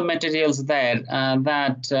all the materials there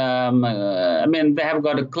that I mean, they have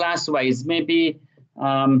got a class-wise. Maybe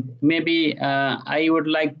I would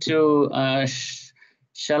like to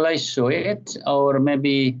shall I show it, or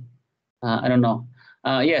maybe I don't know.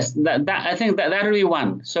 Yes, that I think that will be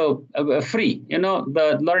one. So free,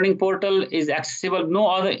 the learning portal is accessible. No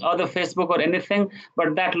other Facebook or anything,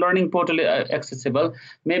 but that learning portal is accessible.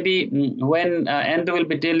 Maybe when Andrew will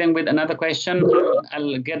be dealing with another question,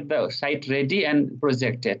 I'll get the site ready and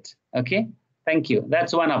project it. Okay, thank you.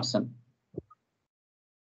 That's one option.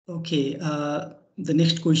 Okay, the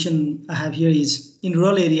next question I have here is, in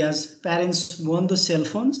rural areas, parents want the cell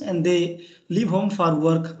phones and they leave home for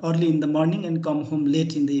work early in the morning and come home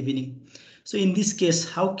late in the evening. So in this case,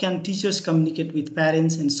 how can teachers communicate with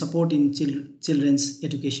parents and support in children's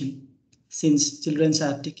education? Since children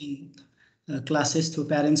are taking classes through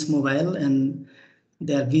parents' mobile and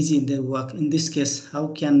they are busy in their work. In this case, how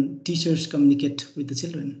can teachers communicate with the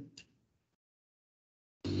children?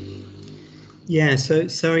 Yeah, so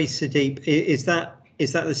sorry, Sudeep, is that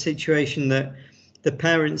the situation that the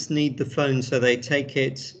parents need the phone so they take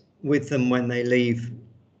it with them when they leave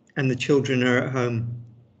and the children are at home?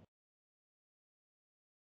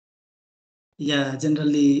 Yeah,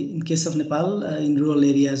 generally in case of Nepal, in rural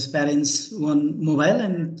areas, parents want mobile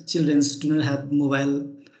and children do not have mobile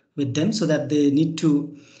with them, so that they need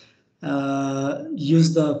to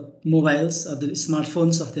use the mobiles or the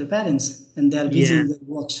smartphones of their parents, and they are busy in their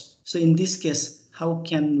works. So in this case, how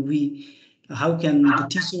can the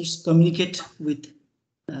teachers communicate with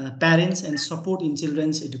parents and support in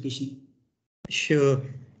children's education? Sure.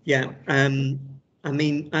 Yeah. I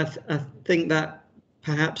mean, I think that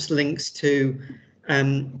perhaps links to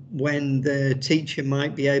when the teacher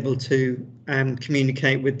might be able to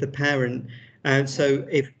communicate with the parent. So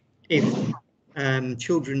if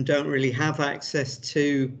children don't really have access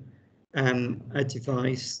to a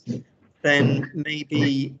device, then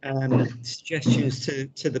maybe suggestions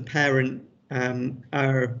to the parent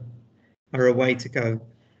are a way to go.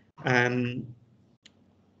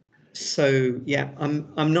 So yeah,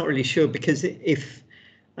 I'm not really sure, because if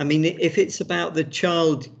it's about the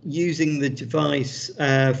child using the device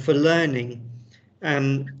for learning,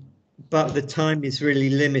 but the time is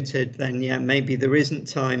really limited, then yeah, maybe there isn't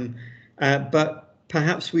time. But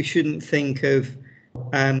perhaps we shouldn't think of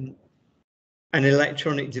an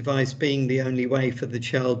electronic device being the only way for the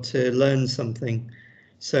child to learn something.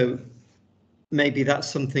 So maybe that's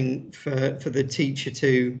something for the teacher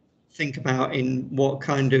to think about in what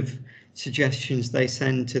kind of suggestions they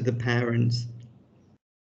send to the parents.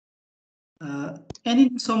 And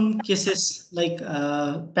in some cases, like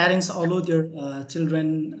parents allow their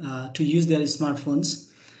children to use their smartphones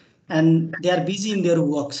and they are busy in their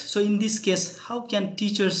works. So in this case, how can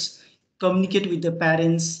teachers communicate with the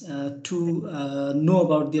parents to know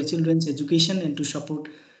about their children's education and to support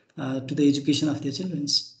to the education of their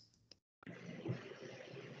children's?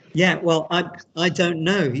 Yeah, well, I don't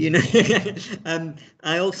know,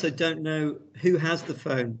 I also don't know who has the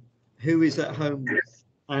phone, who is at home.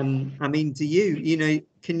 I mean, do you,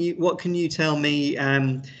 what can you tell me,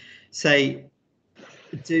 say,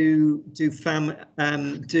 say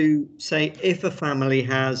if a family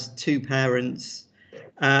has two parents,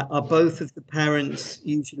 are both of the parents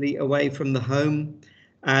usually away from the home?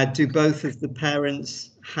 Do both of the parents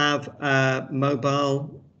have a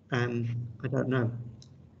mobile? I don't know.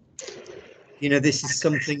 This is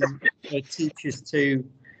something for teachers to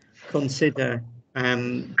consider,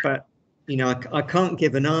 but I can't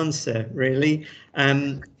give an answer really.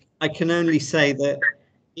 I can only say that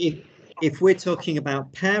if we're talking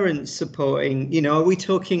about parents supporting, are we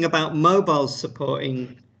talking about mobiles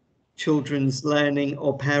supporting children's learning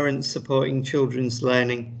or parents supporting children's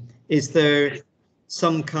learning? Is there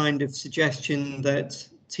some kind of suggestion that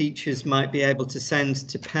teachers might be able to send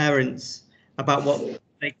to parents about what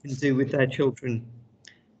they can do with their children?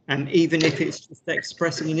 And even if it's just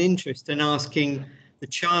expressing an interest and asking the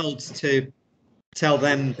child to tell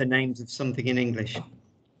them the names of something in English.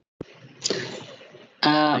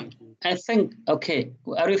 I think, okay,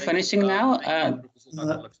 are we finishing now?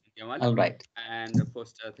 All right. And of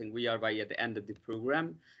course, I think we are at the end of the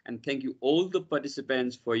program. And thank you all the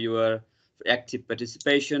participants for your active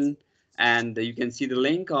participation. And you can see the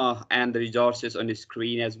link and the resources on the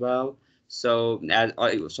screen as well. So as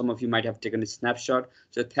some of you might have taken a snapshot.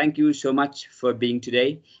 So thank you so much for being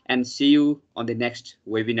today, and see you on the next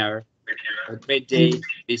webinar. Have a great day.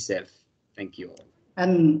 Be safe. Thank you all.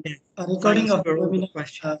 And a recording of the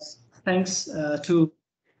webinar. Thanks to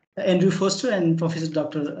Andrew Foster and Professor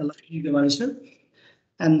Dr. Lakshmi Gamaleshwar.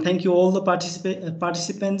 And thank you all the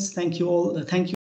participants. Thank you all. Thank you.